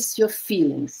notice your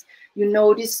feelings. You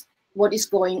notice what is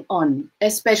going on,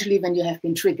 especially when you have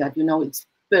been triggered. You know, it's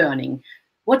burning.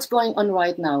 What's going on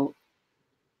right now?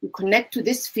 You connect to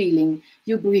this feeling,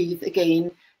 you breathe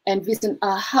again, and with an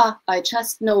aha, I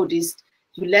just noticed,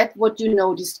 you let what you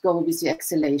noticed go with the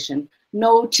exhalation.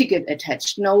 No ticket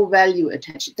attached, no value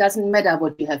attached. It doesn't matter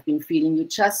what you have been feeling. You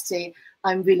just say,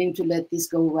 I'm willing to let this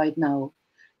go right now.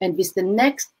 And with the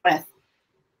next breath,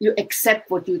 you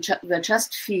accept what you were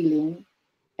just feeling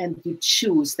and you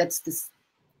choose. That's the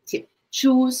tip.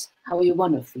 Choose how you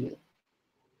want to feel.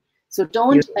 So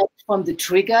don't act from the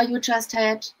trigger you just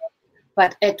had,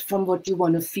 but act from what you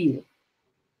want to feel.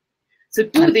 So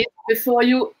do this before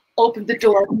you open the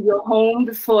door to your home,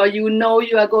 before you know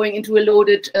you are going into a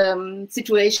loaded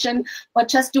situation, but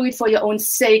just do it for your own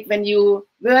sake when you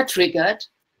were triggered.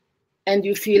 And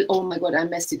you feel, oh my God, I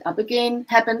messed it up again.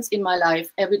 Happens in my life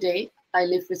every day. I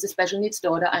live with a special needs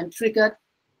daughter. I'm triggered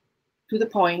to the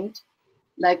point,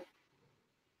 like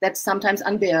that's sometimes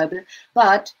unbearable.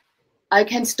 But I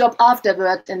can stop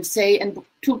afterward and say, and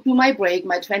to my break,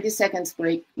 my 20 seconds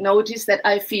break, notice that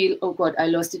I feel, oh God, I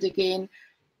lost it again.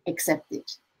 Accept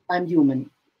it. I'm human.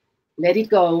 Let it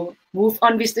go. Move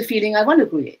on with the feeling I want to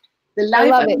create. The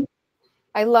life I love it.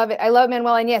 I love it. I love it,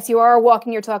 Manuela. And yes, you are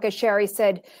walking your talk, as Sherry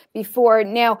said before.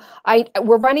 Now,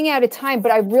 we're running out of time,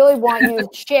 but I really want you to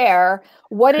share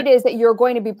what it is that you're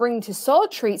going to be bringing to Soul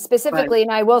Treat specifically. Right.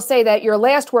 And I will say that your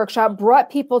last workshop brought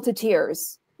people to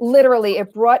tears. Literally,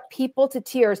 it brought people to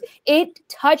tears. It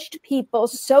touched people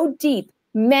so deep,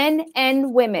 men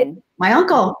and women. My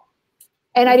uncle.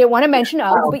 And I didn't want to mention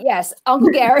Uncle, but yes, Uncle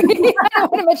Gary. I don't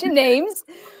want to mention names.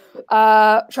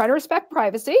 Trying to respect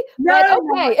privacy. But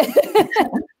okay.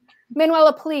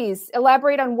 Manuela, please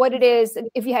elaborate on what it is.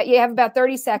 If you have about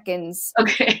 30 seconds.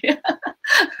 Okay.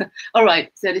 All right,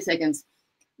 30 seconds.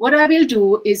 What I will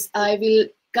do is I will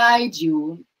guide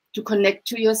you to connect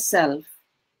to yourself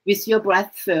with your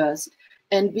breath first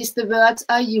And with the words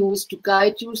I use to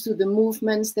guide you through the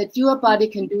movements that your body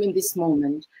can do in this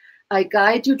moment, I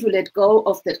guide you to let go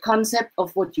of that concept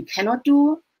of what you cannot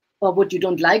do or what you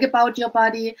don't like about your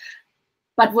body,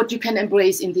 but what you can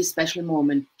embrace in this special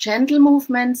moment. Gentle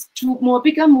movements to more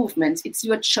bigger movements. It's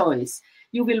your choice.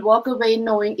 You will walk away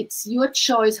knowing it's your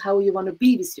choice how you want to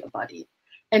be with your body.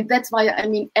 And that's why, I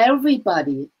mean,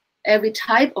 everybody, every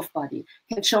type of body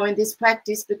can join this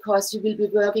practice, because you will be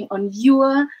working on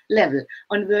your level,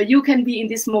 on where you can be in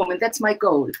this moment. That's my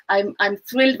goal. I'm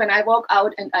thrilled when I walk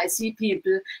out and I see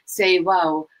people say,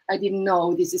 wow, I didn't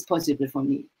know this is possible for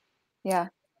me. Yeah.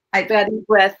 Body,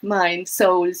 breath, mind,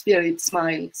 soul, spirit,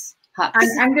 smiles.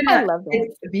 I love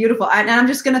it. It's beautiful. And I'm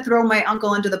just going to throw my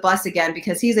uncle under the bus again,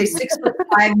 because he's a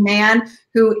 6'5" man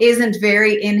who isn't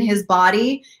very in his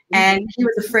body. And he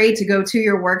was afraid to go to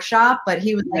your workshop, but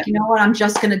he was like, you know what, I'm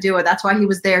just going to do it. That's why he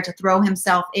was there, to throw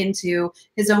himself into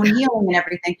his own healing and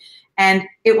everything. And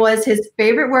it was his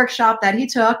favorite workshop that he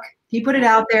took. He put it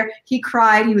out there. He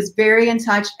cried. He was very in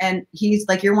touch. And he's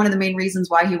like, you're one of the main reasons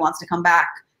why he wants to come back,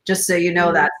 just so you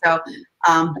know that. So,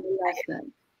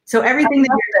 so everything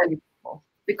that you're doing,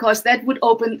 because that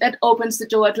opens the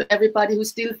door to everybody who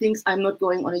still thinks I'm not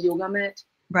going on a yoga mat.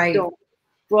 Right. Don't.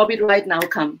 Drop it right now.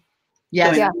 Come.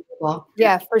 Yes. Yeah.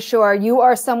 Yeah, for sure. You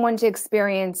are someone to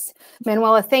experience.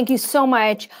 Manuela, thank you so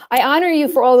much. I honor you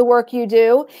for all the work you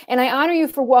do, and I honor you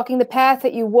for walking the path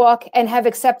that you walk and have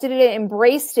accepted it,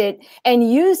 embraced it,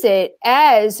 and use it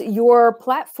as your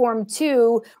platform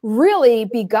to really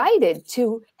be guided,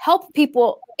 to help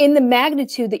people in the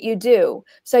magnitude that you do.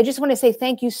 So I just want to say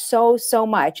thank you so, so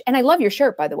much. And I love your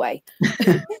shirt, by the way.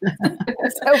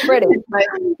 So pretty.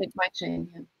 It's my chain.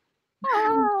 Yeah.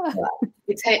 Ah.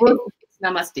 It's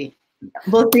namaste.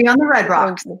 We'll see you on the Red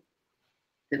Rocks.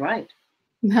 Right.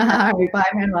 Bye,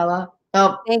 Manuela.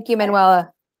 Oh, thank you,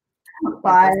 Manuela.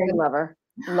 Bye. I love her.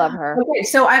 Love her. Okay,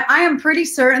 so I am pretty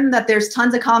certain that there's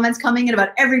tons of comments coming in about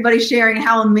everybody sharing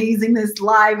how amazing this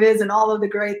live is and all of the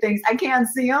great things. I can't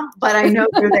see them, but I know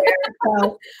they're there.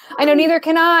 So. I know, neither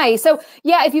can I. So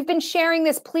yeah, if you've been sharing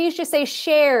this, please just say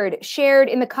shared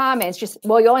in the comments. Just,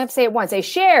 well, you only have to say it once. Say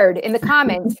shared in the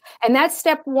comments. And that's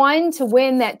step one to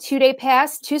win that 2-day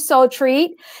pass to Soul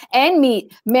Treat and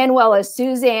meet Manuela,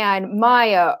 Suzanne,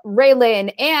 Maya,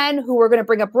 Raylyn, and who we're going to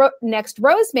bring up next,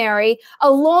 Rosemary,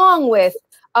 along with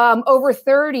over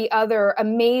 30 other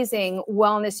amazing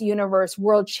Wellness Universe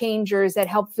world changers that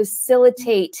help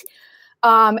facilitate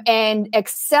and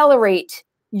accelerate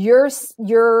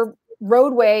your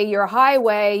roadway, your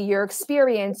highway, your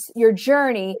experience, your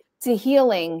journey to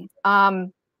healing.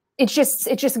 It's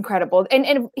just incredible.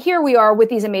 And here we are with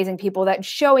these amazing people that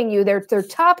showing you their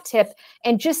top tip.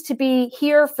 And just to be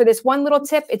here for this one little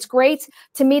tip, it's great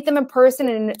to meet them in person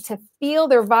and to feel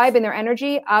their vibe and their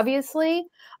energy, obviously.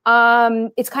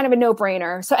 It's kind of a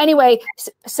no-brainer. So anyway,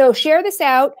 so share this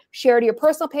out, share to your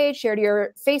personal page, share to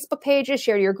your Facebook pages,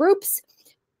 share to your groups,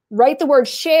 write the word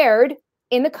shared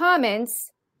in the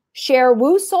comments, share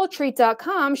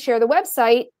woosoultreat.com, share the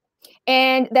website.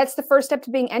 And that's the first step to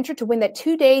being entered to win that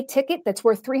 2-day ticket that's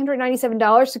worth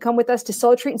 $397 to come with us to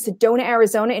Soul Treat in Sedona,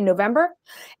 Arizona in November.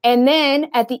 And then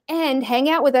at the end, hang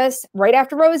out with us right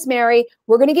after Rosemary.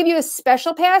 We're going to give you a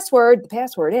special password. The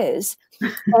password is,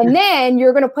 and then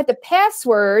you're going to put the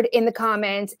password in the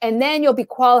comments, and then you'll be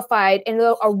qualified. And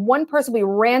one person will be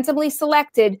randomly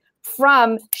selected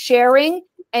from sharing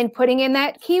and putting in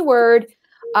that keyword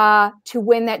to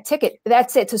win that ticket.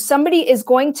 That's it. So somebody is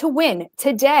going to win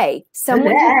today.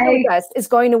 Someone who knows us is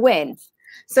going to win.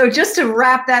 So just to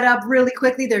wrap that up really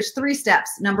quickly, there's 3 steps.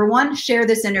 Number 1, share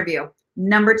this interview.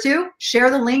 Number 2, share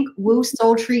the link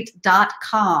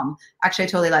woosoultreat.com. Actually, I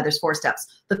totally lied. There's 4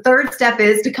 steps. The 3rd step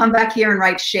is to come back here and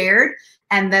write shared.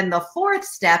 And then the 4th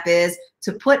step is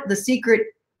to put the secret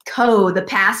code, the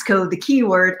passcode, the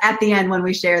keyword at the end when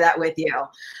we share that with you.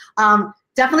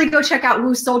 Definitely go check out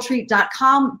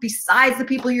woosoultreat.com. Besides the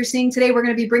people you're seeing today, we're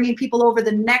going to be bringing people over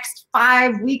the next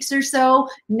 5 weeks or so.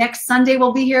 Next Sunday,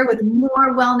 we'll be here with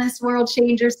more wellness world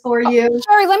changers for you.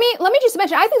 Sorry, let me just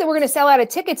mention, I think that we're going to sell out of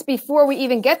tickets before we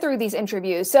even get through these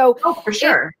interviews. So, for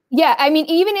sure. Yeah, I mean,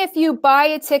 even if you buy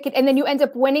a ticket and then you end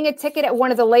up winning a ticket at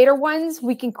one of the later ones,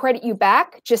 we can credit you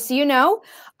back, just so you know.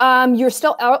 You're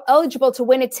still eligible to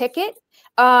win a ticket,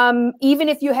 even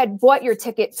if you had bought your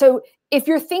ticket. So if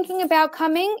you're thinking about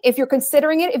coming, if you're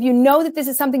considering it, if you know that this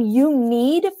is something you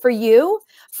need for you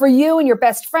and your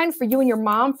best friend, for you and your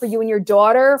mom, for you and your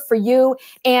daughter, for you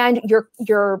and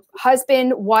your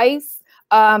husband, wife,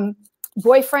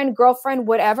 boyfriend, girlfriend,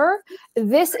 whatever,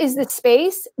 this is the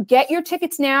space. Get your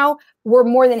tickets now. We're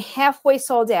more than halfway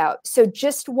sold out. So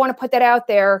just want to put that out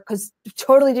there because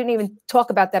totally didn't even talk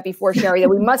about that before, Sherry, that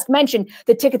we must mention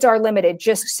the tickets are limited,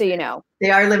 just so you know.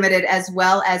 They are limited, as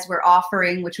well as we're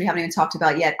offering, which we haven't even talked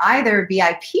about yet, either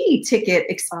VIP ticket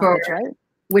exposure, right.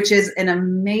 which is an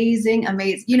amazing,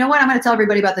 you know what? I'm going to tell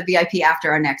everybody about the VIP after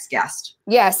our next guest.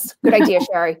 Yes. Good idea,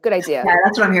 Sherry. Good idea. Yeah,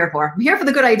 that's what I'm here for. I'm here for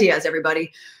the good ideas,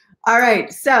 everybody. All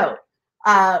right. So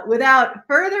without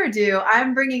further ado,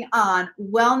 I'm bringing on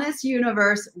Wellness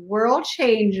Universe world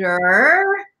changer,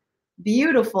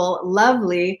 beautiful,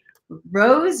 lovely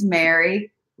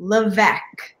Rosemary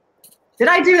Levesque. Did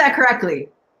I do that correctly?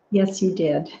 Yes, you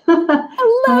did.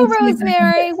 Hello,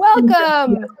 Rosemary.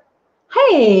 Welcome.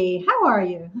 Hey, how are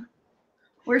you?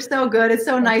 We're so good. It's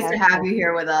so nice to have you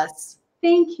here with us.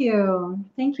 Thank you.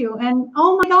 Thank you. And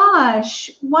oh my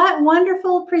gosh, what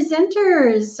wonderful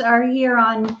presenters are here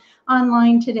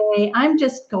online today. I'm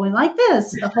just going like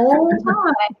this the whole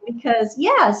time because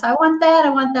yes, I want that, I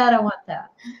want that, I want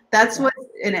that. That's what,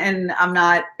 and I'm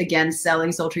not against selling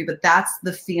Soultree, but that's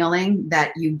the feeling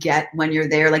that you get when you're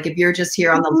there. Like if you're just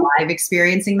here on the live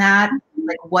experiencing that,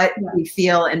 like what we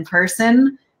feel in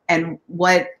person and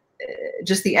what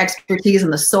just the expertise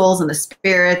and the souls and the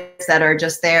spirits that are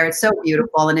just there. It's so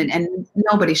beautiful and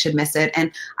nobody should miss it.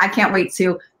 And I can't wait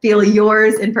to feel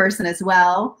yours in person as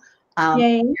well.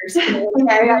 Yay.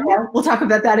 We'll talk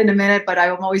about that in a minute, but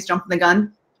I'm always jumping the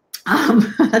gun.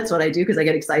 That's what I do because I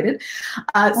get excited.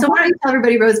 So why don't you tell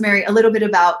everybody, Rosemary, a little bit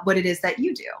about what it is that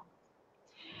you do?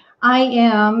 I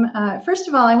am, first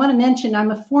of all, I want to mention I'm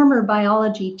a former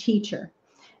biology teacher.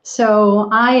 So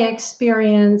I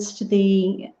experienced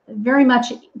very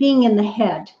much being in the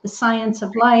head, the science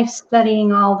of life,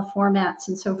 studying all the formats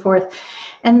and so forth.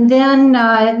 And then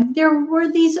there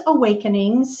were these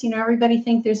awakenings. You know, everybody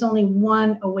thinks there's only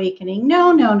one awakening.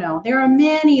 No, no, no. There are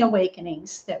many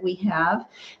awakenings that we have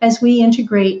as we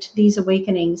integrate these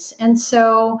awakenings. And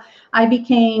so I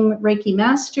became Reiki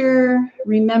master,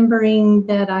 remembering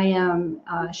that I am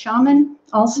a shaman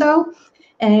also.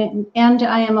 And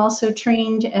I am also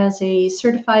trained as a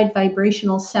certified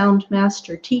vibrational sound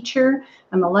master teacher.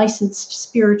 I'm a licensed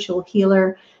spiritual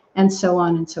healer, and so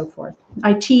on and so forth.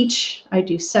 I teach, I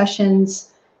do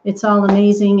sessions. It's all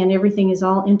amazing, and everything is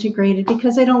all integrated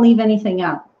because I don't leave anything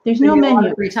out. There's no menu. A lot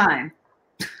of free time.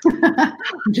 I'm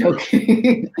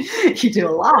joking. You do a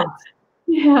lot.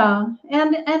 Yeah,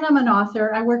 and I'm an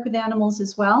author. I work with animals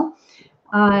as well.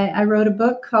 I wrote a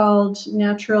book called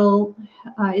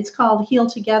it's called Heal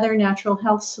Together, Natural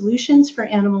Health Solutions for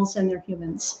Animals and Their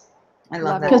Humans. I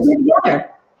love that. Because we're together.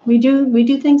 We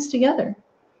do things together.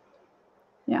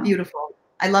 Yeah. Beautiful.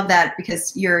 I love that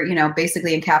because you're,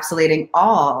 basically encapsulating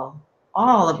all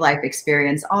of life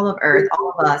experience, all of Earth,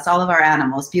 all of us, all of our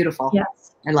animals. Beautiful.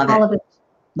 Yes. I love it. All of it.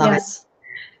 Love yes. it.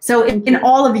 So in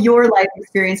all of your life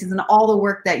experiences and all the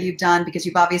work that you've done, because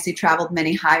you've obviously traveled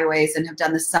many highways and have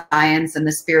done the science and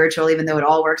the spiritual, even though it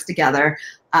all works together,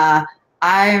 I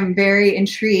am very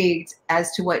intrigued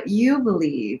as to what you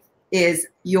believe is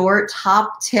your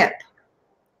top tip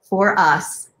for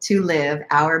us to live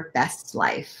our best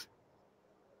life.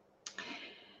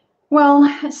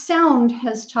 Well, sound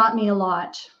has taught me a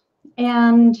lot.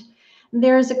 And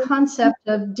there's a concept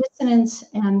of dissonance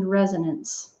and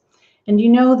resonance. And you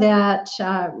know that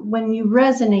when you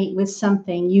resonate with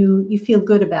something, you feel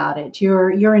good about it.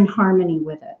 You're in harmony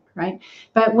with it, right?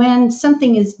 But when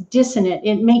something is dissonant,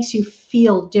 it makes you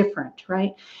feel different,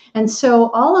 right? And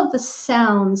so all of the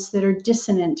sounds that are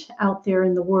dissonant out there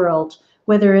in the world,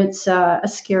 whether it's a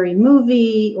scary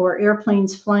movie or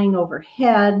airplanes flying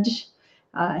overhead,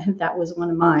 that was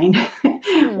one of mine.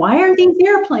 Why are these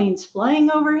airplanes flying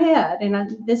overhead?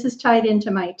 And this is tied into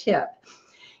my tip,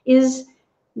 is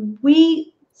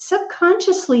we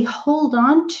subconsciously hold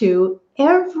on to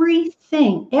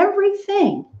everything, every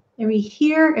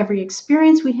hear, every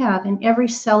experience we have in every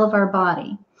cell of our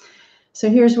body. So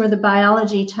here's where the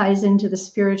biology ties into the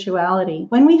spirituality.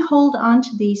 When we hold on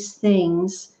to these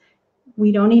things,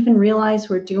 we don't even realize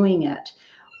we're doing it.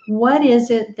 What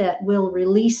is it that will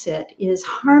release it is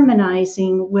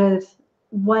harmonizing with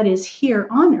what is here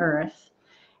on Earth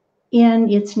in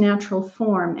its natural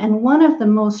form. And one of the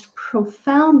most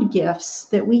profound gifts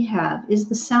that we have is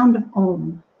the sound of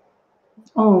Om.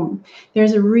 Om.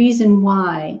 There's a reason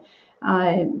why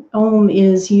Om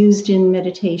is used in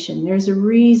meditation. There's a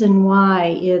reason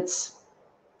why it's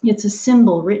a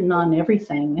symbol written on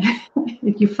everything.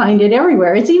 You find it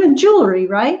everywhere. It's even jewelry,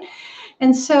 right?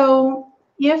 And so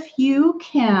if you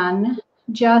can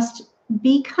just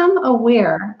become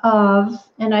aware of,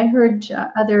 and I heard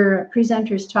other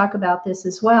presenters talk about this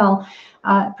as well,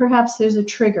 perhaps there's a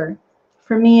trigger.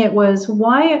 For me, it was,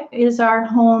 why is our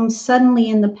home suddenly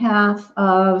in the path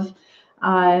of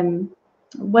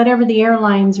whatever the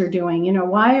airlines are doing? You know,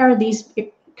 why are these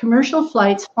commercial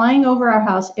flights flying over our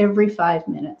house every 5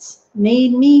 minutes?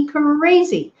 Made me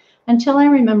crazy until I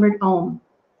remembered Om.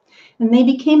 And they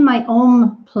became my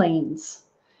Om planes.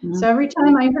 Mm-hmm. So every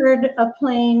time I heard a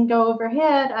plane go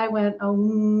overhead, I went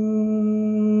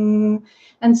Om.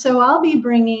 And so I'll be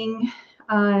bringing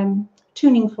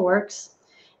tuning forks.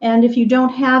 And if you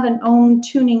don't have an Om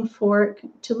tuning fork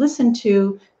to listen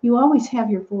to, you always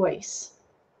have your voice.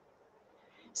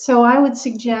 So I would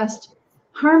suggest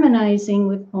harmonizing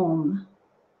with Om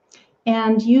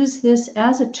and use this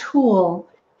as a tool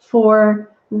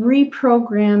for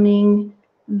reprogramming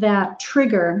that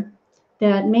trigger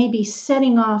that may be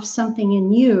setting off something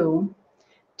in you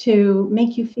to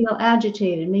make you feel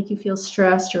agitated, make you feel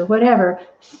stressed or whatever.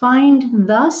 Find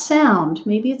the sound,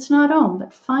 maybe it's not Om,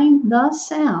 but find the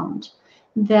sound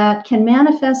that can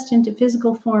manifest into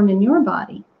physical form in your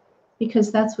body,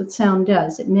 because that's what sound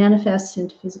does. It manifests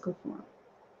into physical form.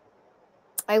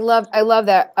 I love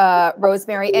that,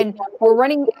 Rosemary. And we're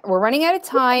running out of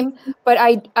time, but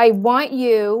I want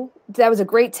you. That was a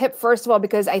great tip, first of all,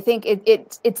 because I think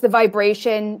it's the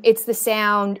vibration, it's the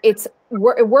sound, it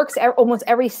works almost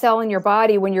every cell in your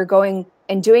body when you're going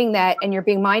and doing that, and you're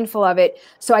being mindful of it.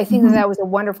 So I think that was a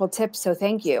wonderful tip. So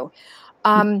thank you.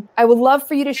 I would love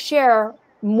for you to share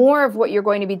more of what you're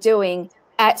going to be doing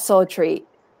at Soul Treat.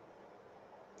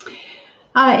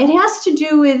 It has to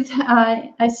do with,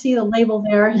 I see the label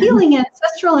there, healing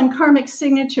ancestral and karmic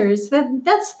signatures.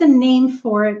 That's the name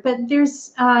for it, but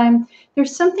there's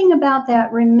something about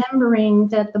that remembering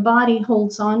that the body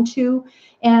holds on to,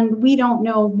 and we don't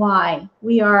know why.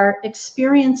 We are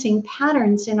experiencing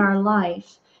patterns in our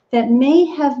life that may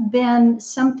have been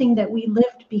something that we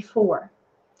lived before.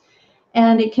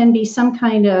 And it can be some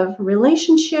kind of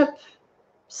relationship,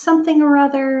 something or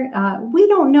other. We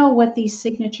don't know what these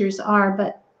signatures are,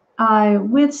 but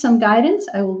with some guidance,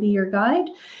 I will be your guide.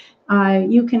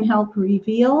 You can help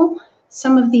reveal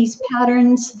some of these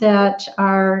patterns that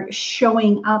are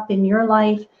showing up in your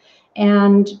life.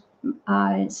 And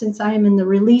since I am in the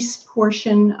release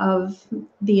portion of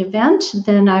the event,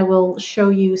 then I will show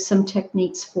you some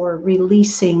techniques for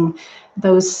releasing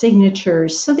those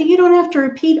signatures so that you don't have to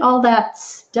repeat all that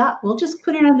stuff. We'll just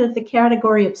put it under the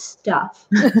category of stuff.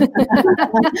 I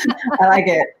like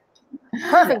it.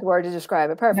 Perfect word to describe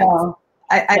it. Perfect. No,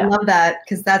 I love that,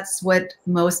 because that's what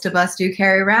most of us do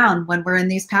carry around when we're in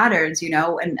these patterns, you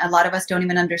know, and a lot of us don't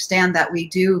even understand that we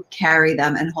do carry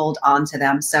them and hold on to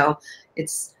them. So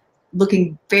it's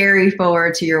looking very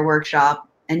forward to your workshop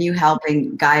and you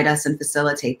helping guide us and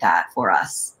facilitate that for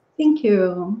us. Thank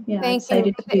you. Yeah, Thank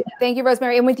you. Thank you,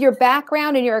 Rosemary. And with your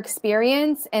background and your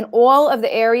experience and all of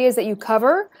the areas that you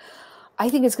cover, I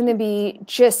think it's going to be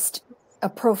just a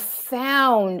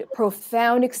profound,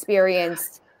 profound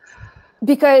experience,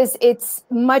 because it's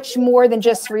much more than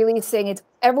just releasing. It's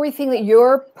everything that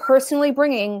you're personally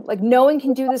bringing. Like, no one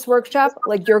can do this workshop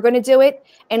like you're going to do it.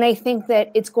 And I think that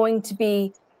it's going to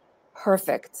be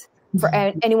perfect for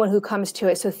anyone who comes to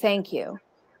it. So thank you.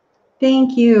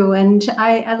 Thank you. And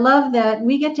I love that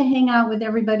we get to hang out with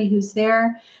everybody who's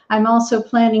there. I'm also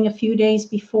planning a few days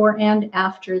before and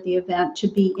after the event to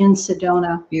be in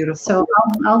Sedona. Beautiful. So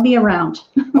I'll be around.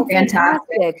 Oh,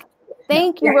 fantastic.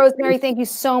 Thank you, Rosemary. Thank you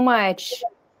so much.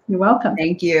 You're welcome.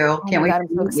 Thank you. Can't wait. God,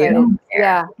 I'm so excited.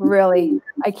 Yeah, really.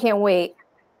 I can't wait.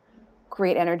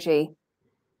 Great energy.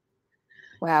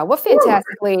 Wow, what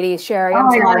fantastic ladies, Sherry.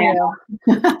 I'm telling you.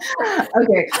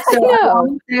 Okay,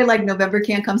 so like November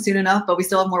can't come soon enough, but we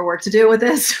still have more work to do with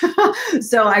this.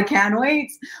 So I can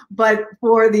wait. But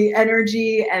for the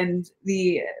energy and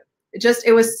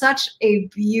it was such a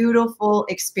beautiful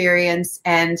experience.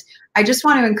 And I just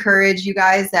want to encourage you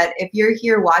guys that if you're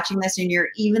here watching this and you're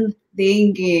even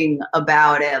thinking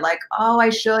about it, like, oh,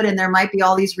 I should, and there might be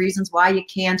all these reasons why you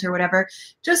can't or whatever,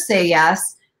 just say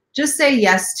yes. Just say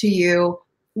yes to you.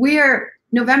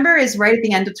 November is right at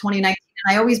the end of 2019.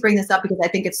 And I always bring this up because I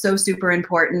think it's so super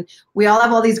important. We all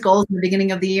have all these goals in the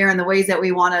beginning of the year and the ways that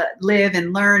we want to live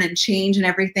and learn and change and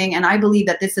everything. And I believe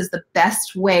that this is the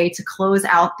best way to close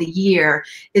out the year,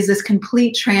 is this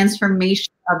complete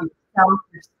transformation of yourself,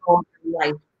 your soul, your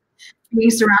life.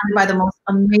 Being surrounded by the most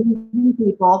amazing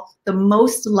people, the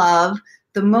most love,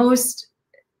 the most,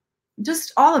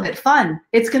 just all of it, fun.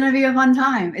 It's going to be a fun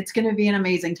time. It's going to be an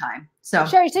amazing time. So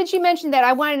Sherry, since you mentioned that,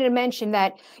 I wanted to mention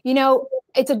that, you know,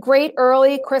 It's a great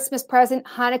early Christmas present,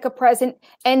 Hanukkah present,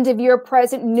 end of year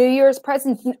present, New Year's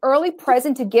present, an early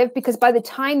present to give, because by the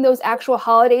time those actual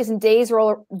holidays and dates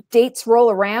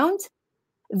roll around,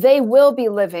 they will be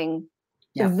living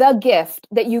the gift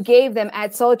that you gave them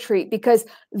at Soul Treat, because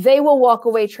they will walk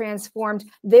away transformed.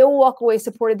 They will walk away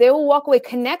supported. They will walk away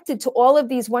connected to all of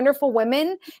these wonderful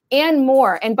women and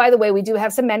more. And by the way, we do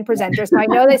have some men presenters. So I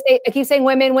know I keep saying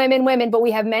women, women, women, but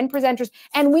we have men presenters,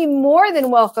 and we more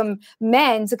than welcome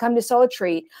men to come to Soul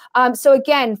Treat. So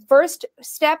again, first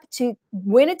step to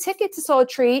win a ticket to Soul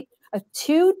Treat, a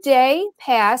 2-day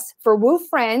pass for Woo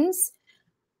Friends.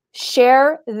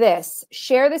 Share this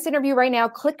interview right now.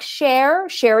 Click share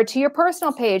it to your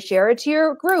personal page, share it to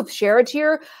your groups, share it to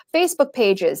your Facebook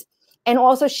pages, and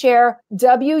also share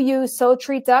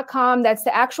wusoultreat.com. That's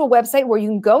the actual website where you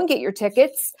can go and get your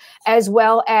tickets, as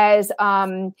well as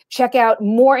check out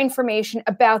more information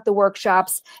about the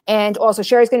workshops. And also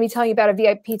Sherry's going to be telling you about a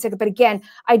VIP ticket. But again,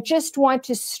 I just want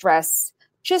to stress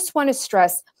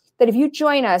that if you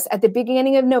join us at the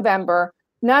beginning of November,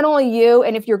 not only you,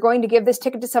 and if you're going to give this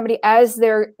ticket to somebody as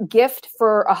their gift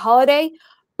for a holiday,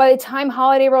 by the time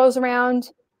holiday rolls around,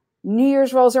 New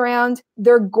Year's rolls around,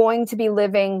 they're going to be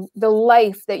living the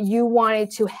life that you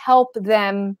wanted to help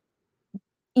them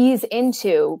ease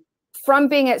into from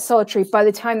being at Soul Treat by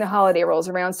the time the holiday rolls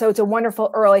around. So it's a wonderful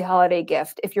early holiday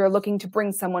gift if you're looking to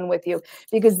bring someone with you,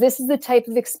 because this is the type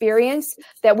of experience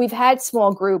that we've had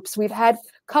small groups, we've had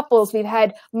couples, we've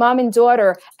had mom and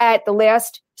daughter at the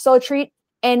last Soul Treat,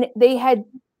 and they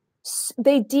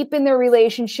deepened their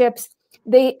relationships.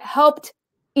 They helped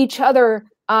each other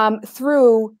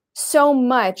through so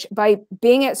much by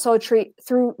being at Soul Treat,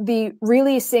 through the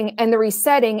releasing and the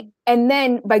resetting. And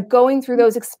then by going through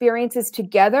those experiences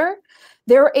together,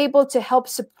 they're able to help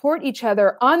support each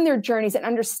other on their journeys and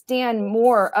understand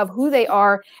more of who they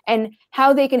are and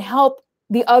how they can help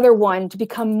the other one to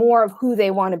become more of who they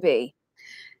want to be.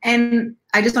 And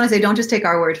I just want to say, don't just take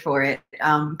our word for it.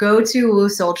 Go to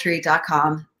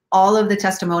wusoultreat.com. All of the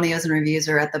testimonials and reviews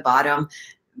are at the bottom.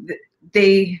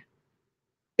 It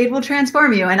will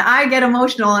transform you. And I get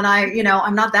emotional, and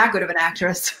I'm not that good of an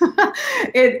actress.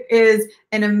 It is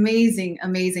an amazing,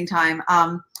 amazing time.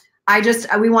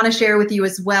 We want to share with you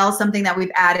as well something that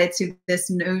we've added to this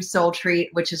new Soul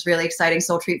Treat, which is really exciting,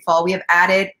 Soul Treat Fall. We have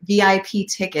added VIP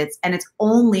tickets, and it's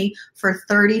only for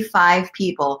 35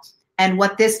 people. And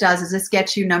what this does is this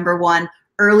gets you, number one,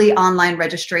 early online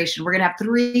registration. We're going to have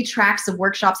 3 tracks of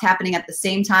workshops happening at the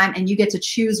same time, and you get to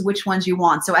choose which ones you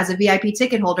want. So as a VIP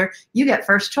ticket holder, you get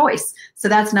first choice. So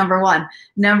that's number one.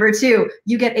 Number 2,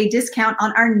 you get a discount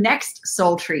on our next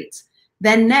Soul Treat.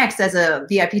 Then next, as a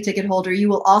VIP ticket holder, you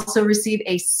will also receive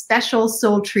a special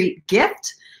Soul Treat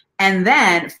gift, and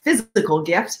then physical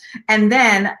gift. And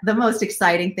then the most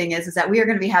exciting thing is that we are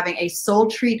going to be having a Soul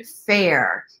Treat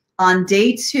fair on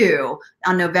day 2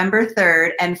 on November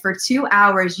 3rd. And for 2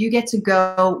 hours, you get to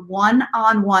go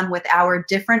one-on-one with our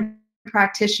different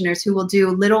practitioners who will do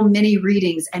little mini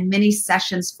readings and mini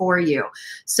sessions for you.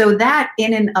 So that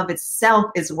in and of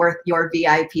itself is worth your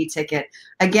VIP ticket.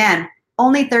 Again,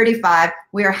 only 35.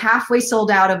 We are halfway sold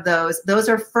out of those. Those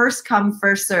are first come,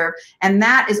 first serve. And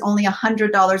that is only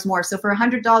 $100 more. So for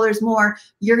 $100 more,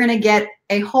 you're going to get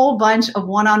a whole bunch of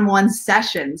one-on-one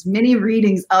sessions, mini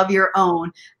readings of your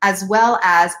own, as well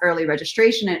as early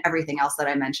registration and everything else that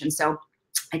I mentioned. So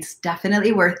it's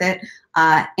definitely worth it.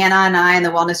 Anna and I in the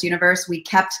Wellness Universe, we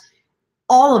kept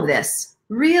all of this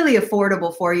really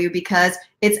affordable for you because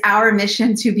it's our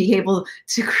mission to be able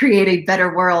to create a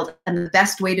better world. And the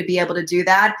best way to be able to do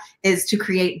that is to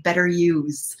create better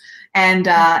yous. And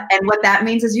what that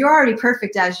means is you're already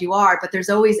perfect as you are, but there's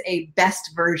always a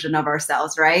best version of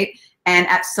ourselves, right? And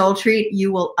at Soul Treat,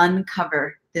 you will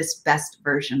uncover this best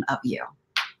version of you.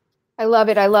 I love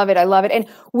it. I love it. I love it. And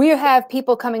we have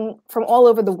people coming from all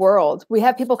over the world. We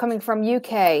have people coming from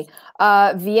UK,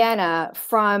 Vienna,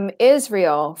 from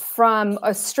Israel, from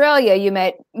Australia. You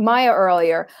met Maya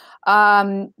earlier,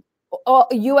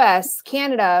 US,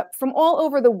 Canada, from all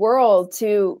over the world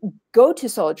to go to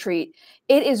Soul Treat.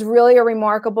 It is really a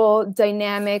remarkable,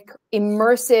 dynamic,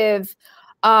 immersive,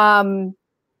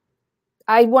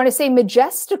 I want to say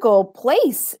majestical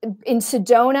place in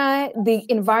Sedona, the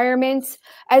environment,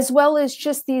 as well as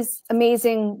just these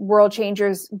amazing world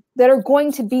changers that are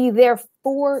going to be there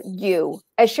for you.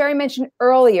 As Sherry mentioned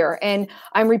earlier, and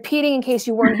I'm repeating in case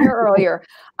you weren't here earlier,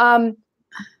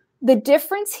 the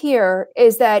difference here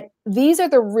is that these are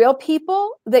the real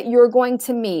people that you're going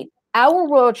to meet. Our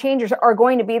world changers are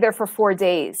going to be there for 4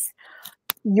 days.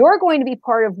 You're going to be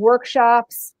part of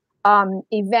workshops,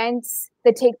 events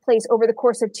that take place over the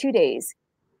course of 2 days.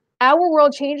 Our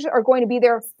world changers are going to be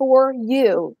there for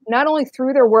you, not only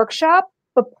through their workshop,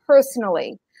 but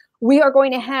personally. We are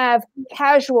going to have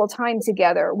casual time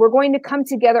together. We're going to come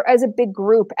together as a big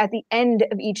group at the end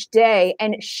of each day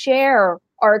and share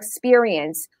our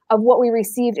experience of what we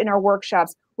received in our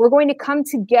workshops. We're going to come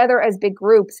together as big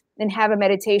groups and have a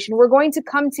meditation. We're going to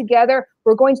come together.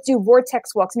 We're going to do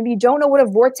vortex walks. And if you don't know what a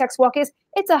vortex walk is,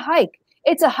 it's a hike.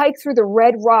 It's a hike through the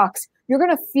red rocks. You're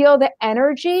going to feel the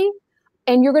energy,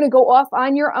 and you're going to go off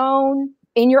on your own,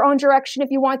 in your own direction if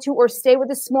you want to, or stay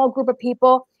with a small group of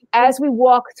people as we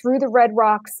walk through the red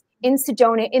rocks in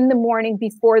Sedona in the morning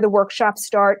before the workshops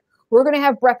start. We're going to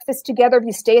have breakfast together. If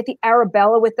you stay at the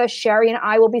Arabella with us, Sherry and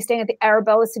I will be staying at the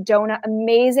Arabella Sedona.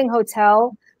 Amazing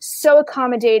hotel, so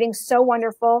accommodating, so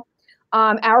wonderful.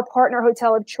 Our partner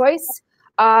hotel of choice.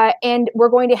 And we're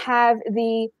going to have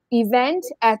the event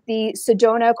at the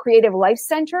Sedona Creative Life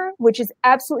Center, which is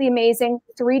absolutely amazing.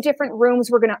 3 different rooms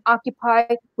we're going to occupy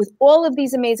with all of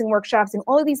these amazing workshops and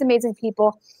all of these amazing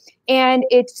people. And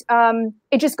it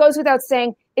just goes without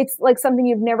saying, it's like something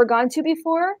you've never gone to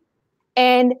before,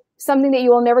 and something that you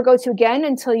will never go to again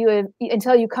until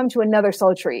you come to another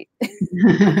soul treat.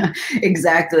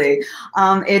 Exactly.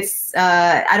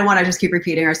 I don't want to just keep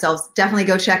repeating ourselves. Definitely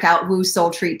go check out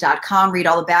woosoultreat.com, read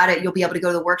all about it. You'll be able to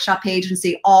go to the workshop page and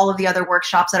see all of the other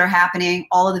workshops that are happening,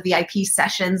 all of the VIP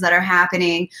sessions that are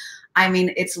happening. I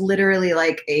mean, it's literally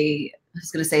like I was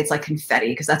going to say it's like confetti,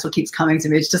 because that's what keeps coming to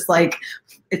me. It's just like,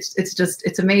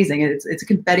 it's amazing. It's a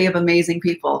confetti of amazing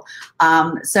people.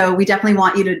 So we definitely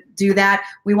want you to do that.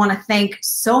 We want to thank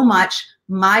so much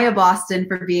Maya Boston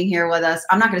for being here with us.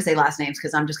 I'm not going to say last names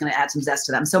because I'm just going to add some zest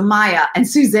to them. So Maya and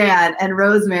Suzanne and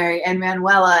Rosemary and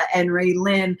Manuela and Ray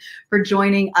Lynn for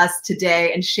joining us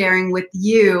today and sharing with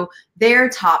you their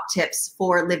top tips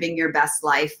for living your best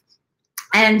life.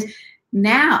 And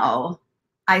now,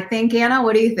 I think, Anna,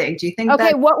 what do you think? Do you think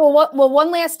okay, well,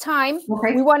 one last time,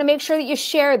 okay, we want to make sure that you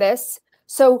share this.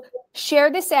 So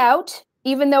share this out,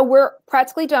 even though we're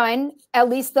practically done, at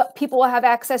least the people will have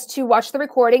access to watch the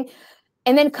recording,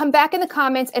 and then come back in the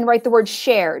comments and write the word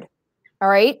shared. All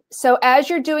right. So as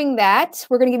you're doing that,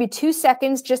 we're going to give you 2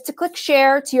 seconds just to click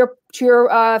share to your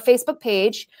Facebook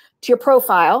page, to your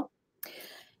profile.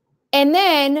 And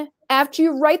then after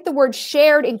you write the word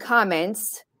shared in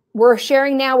comments, we're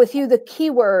sharing now with you the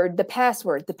keyword, the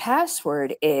password. The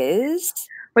password is...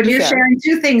 But you're sharing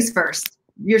 2 things first.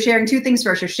 You're sharing 2 things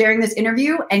first. You're sharing this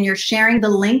interview and you're sharing the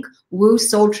link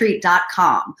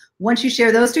woosoultreat.com. Once you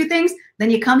share those 2 things,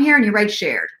 then you come here and you write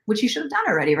shared, which you should have done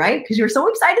already, right? Because you were so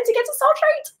excited to get to Soul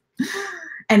Treat.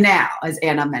 And now, as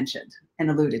Anna mentioned and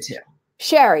alluded to,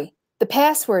 Sherry, the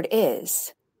password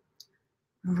is...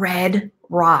 Red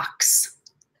Rocks.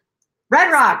 Red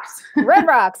Rocks. Red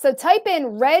Rocks. So type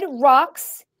in Red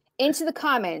Rocks into the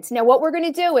comments. Now, what we're going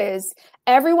to do is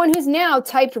everyone who's now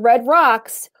typed Red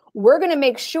Rocks, we're going to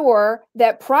make sure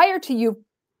that prior to you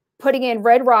putting in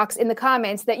Red Rocks in the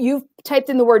comments, that you've typed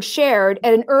in the word shared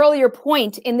at an earlier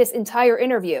point in this entire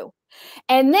interview.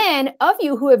 And then of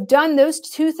you who have done those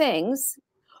 2 things,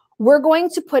 we're going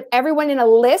to put everyone in a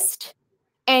list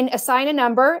and assign a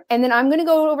number. And then I'm going to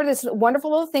go over this wonderful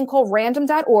little thing called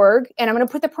random.org, and I'm going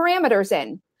to put the parameters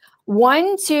in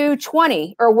 1 to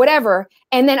 20 or whatever.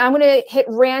 And then I'm going to hit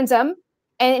random,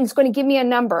 and it's going to give me a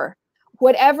number.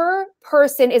 Whatever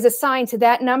person is assigned to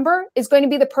that number is going to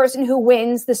be the person who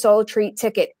wins the Soul Treat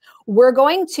ticket. We're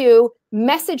going to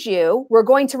message you. We're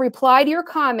going to reply to your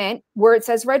comment where it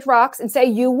says Red Rocks and say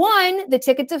you won the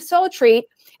ticket to Soul Treat.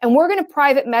 And we're going to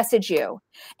private message you.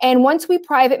 And once we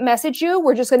private message you,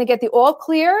 we're just going to get the all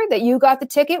clear that you got the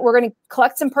ticket. We're going to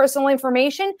collect some personal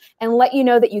information and let you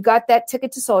know that you got that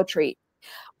ticket to Soul Treat.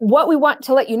 What we want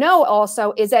to let you know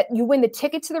also is that you win the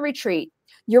ticket to the retreat.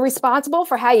 You're responsible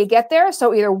for how you get there.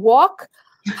 So either walk,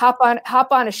 hop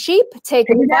on a sheep, take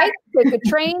a bike, take a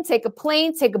train, take a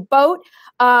plane, take a boat,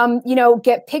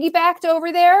 get piggybacked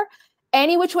over there.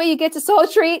 Any which way you get to Soul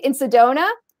Treat in Sedona,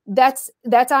 that's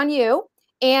on you.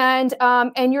 And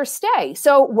your stay.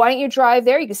 So why don't you drive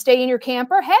there? You can stay in your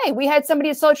camper. Hey, we had somebody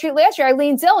at Soul Treat last year,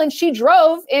 Eileen Dillon. She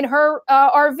drove in her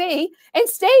RV and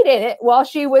stayed in it while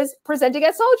she was presenting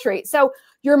at Soul Treat. So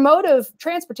your mode of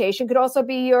transportation could also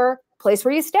be your place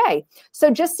where you stay.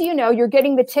 So just so you know, you're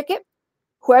getting the ticket.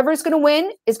 Whoever's going to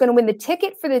win is going to win the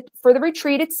ticket for the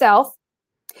retreat itself,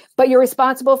 but you're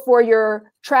responsible for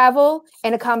your travel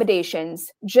and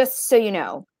accommodations, just so you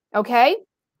know. Okay?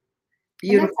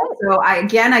 Beautiful. So I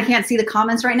can't see the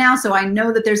comments right now. So I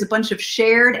know that there's a bunch of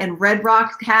shared and Red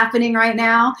Rock happening right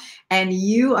now. And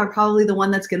you are probably the one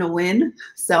that's going to win.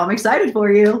 So I'm excited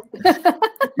for you.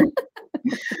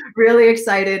 Really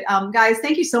excited. Guys,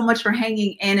 thank you so much for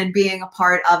hanging in and being a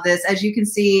part of this. As you can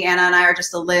see, Anna and I are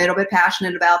just a little bit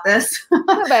passionate about this. A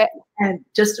little bit. And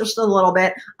just a little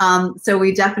bit. So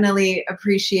we definitely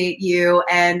appreciate you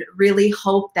and really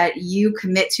hope that you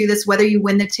commit to this, whether you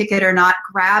win the ticket or not.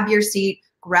 Grab your seat,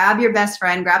 grab your best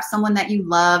friend, grab someone that you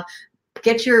love,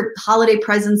 get your holiday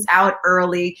presents out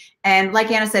early. And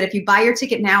like Anna said, if you buy your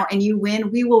ticket now and you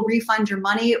win, we will refund your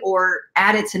money or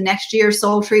add it to next year's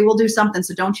Soul Tree. We'll do something,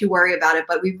 so don't you worry about it.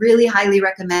 But we really highly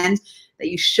recommend that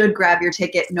you should grab your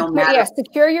ticket no matter. Yes,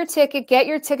 secure your ticket, get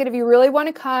your ticket if you really want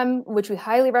to come, which we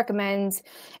highly recommend.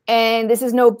 And this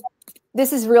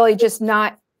is really just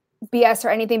not BS or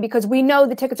anything, because we know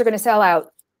the tickets are going to sell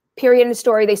out. Period in the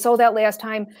story. They sold out last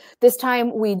time. This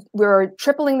time we're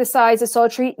tripling the size of Soul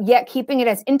Tree, yet keeping it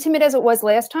as intimate as it was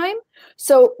last time.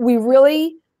 So we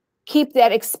really keep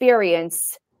that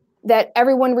experience that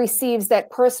everyone receives,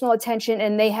 that personal attention,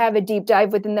 and they have a deep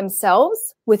dive within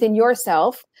themselves, within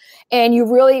yourself, and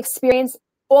you really experience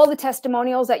all the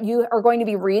testimonials that you are going to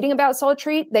be reading about Soul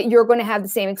Tree, that you're going to have the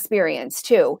same experience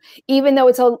too. Even though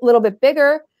it's a little bit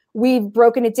bigger, we've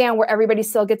broken it down where everybody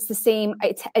still gets the same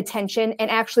attention.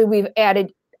 And actually we've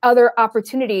added other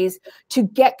opportunities to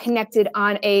get connected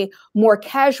on a more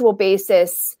casual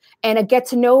basis and a get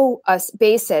to know us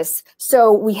basis.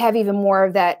 So we have even more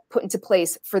of that put into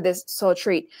place for this Soul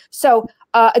Treat. So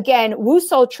again,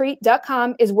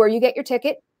 woosoultreat.com is where you get your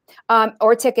ticket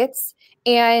or tickets.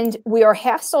 And we are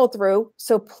half sold through.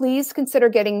 So please consider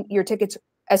getting your tickets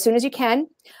as soon as you can.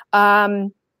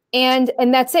 And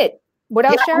that's it. What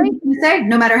else, Sherry? I was gonna say,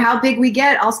 no matter how big we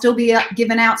get, I'll still be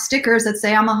giving out stickers that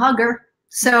say I'm a hugger.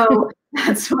 So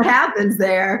that's what happens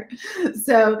there.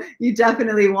 So you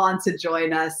definitely want to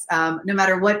join us. No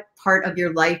matter what part of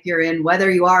your life you're in,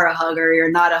 whether you are a hugger or you're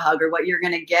not a hugger, what you're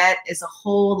going to get is a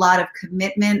whole lot of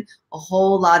commitment, a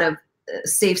whole lot of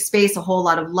safe space, a whole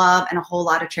lot of love, and a whole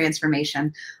lot of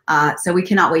transformation. So we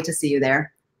cannot wait to see you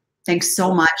there. Thanks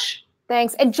so much.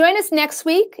 Thanks. And join us next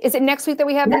week. Is it next week that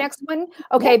we have the next one?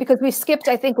 Okay, because we skipped,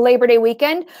 I think, Labor Day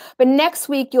weekend. But next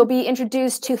week, you'll be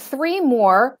introduced to 3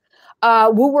 more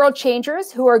Woo World Changers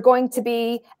who are going to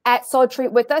be at Soul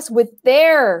Treat with us with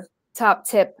their top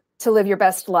tip to live your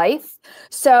best life.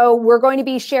 So we're going to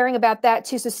be sharing about that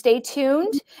too. So stay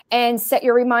tuned and set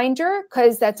your reminder,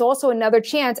 because that's also another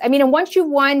chance. I mean, and once you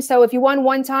won, so if you won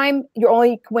one time, you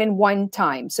only win one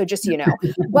time. So just so you know.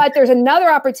 But there's another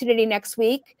opportunity next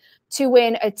week to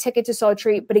win a ticket to Soul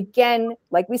Treat. But again,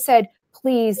 like we said,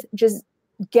 please just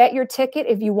get your ticket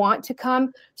if you want to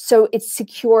come, so it's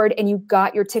secured and you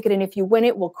got your ticket. And if you win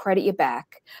it, we'll credit you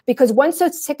back. Because once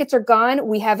those tickets are gone,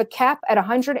 we have a cap at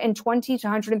 120 to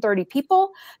 130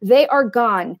 people. They are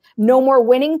gone. No more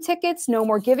winning tickets, no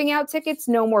more giving out tickets,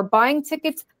 no more buying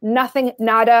tickets, nothing,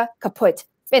 nada, kaput,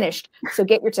 finished. So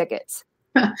get your tickets.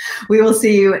 We will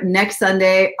see you next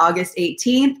Sunday, August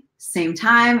 18th. Same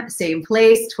time, same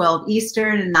place, 12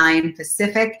 Eastern, 9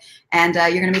 Pacific. And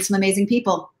you're going to meet some amazing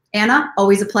people. Anna,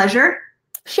 always a pleasure.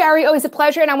 Sherry, always a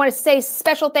pleasure. And I want to say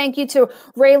special thank you to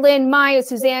Raylyn, Maya,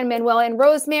 Suzanne, Manuel, and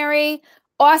Rosemary.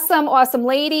 Awesome, awesome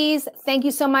ladies. Thank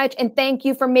you so much. And thank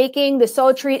you for making the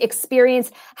Soul Treat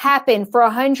experience happen for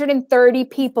 130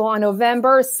 people on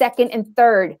November 2nd and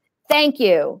 3rd. Thank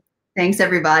you. Thanks,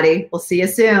 everybody. We'll see you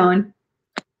soon.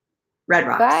 Red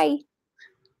Rocks. Bye.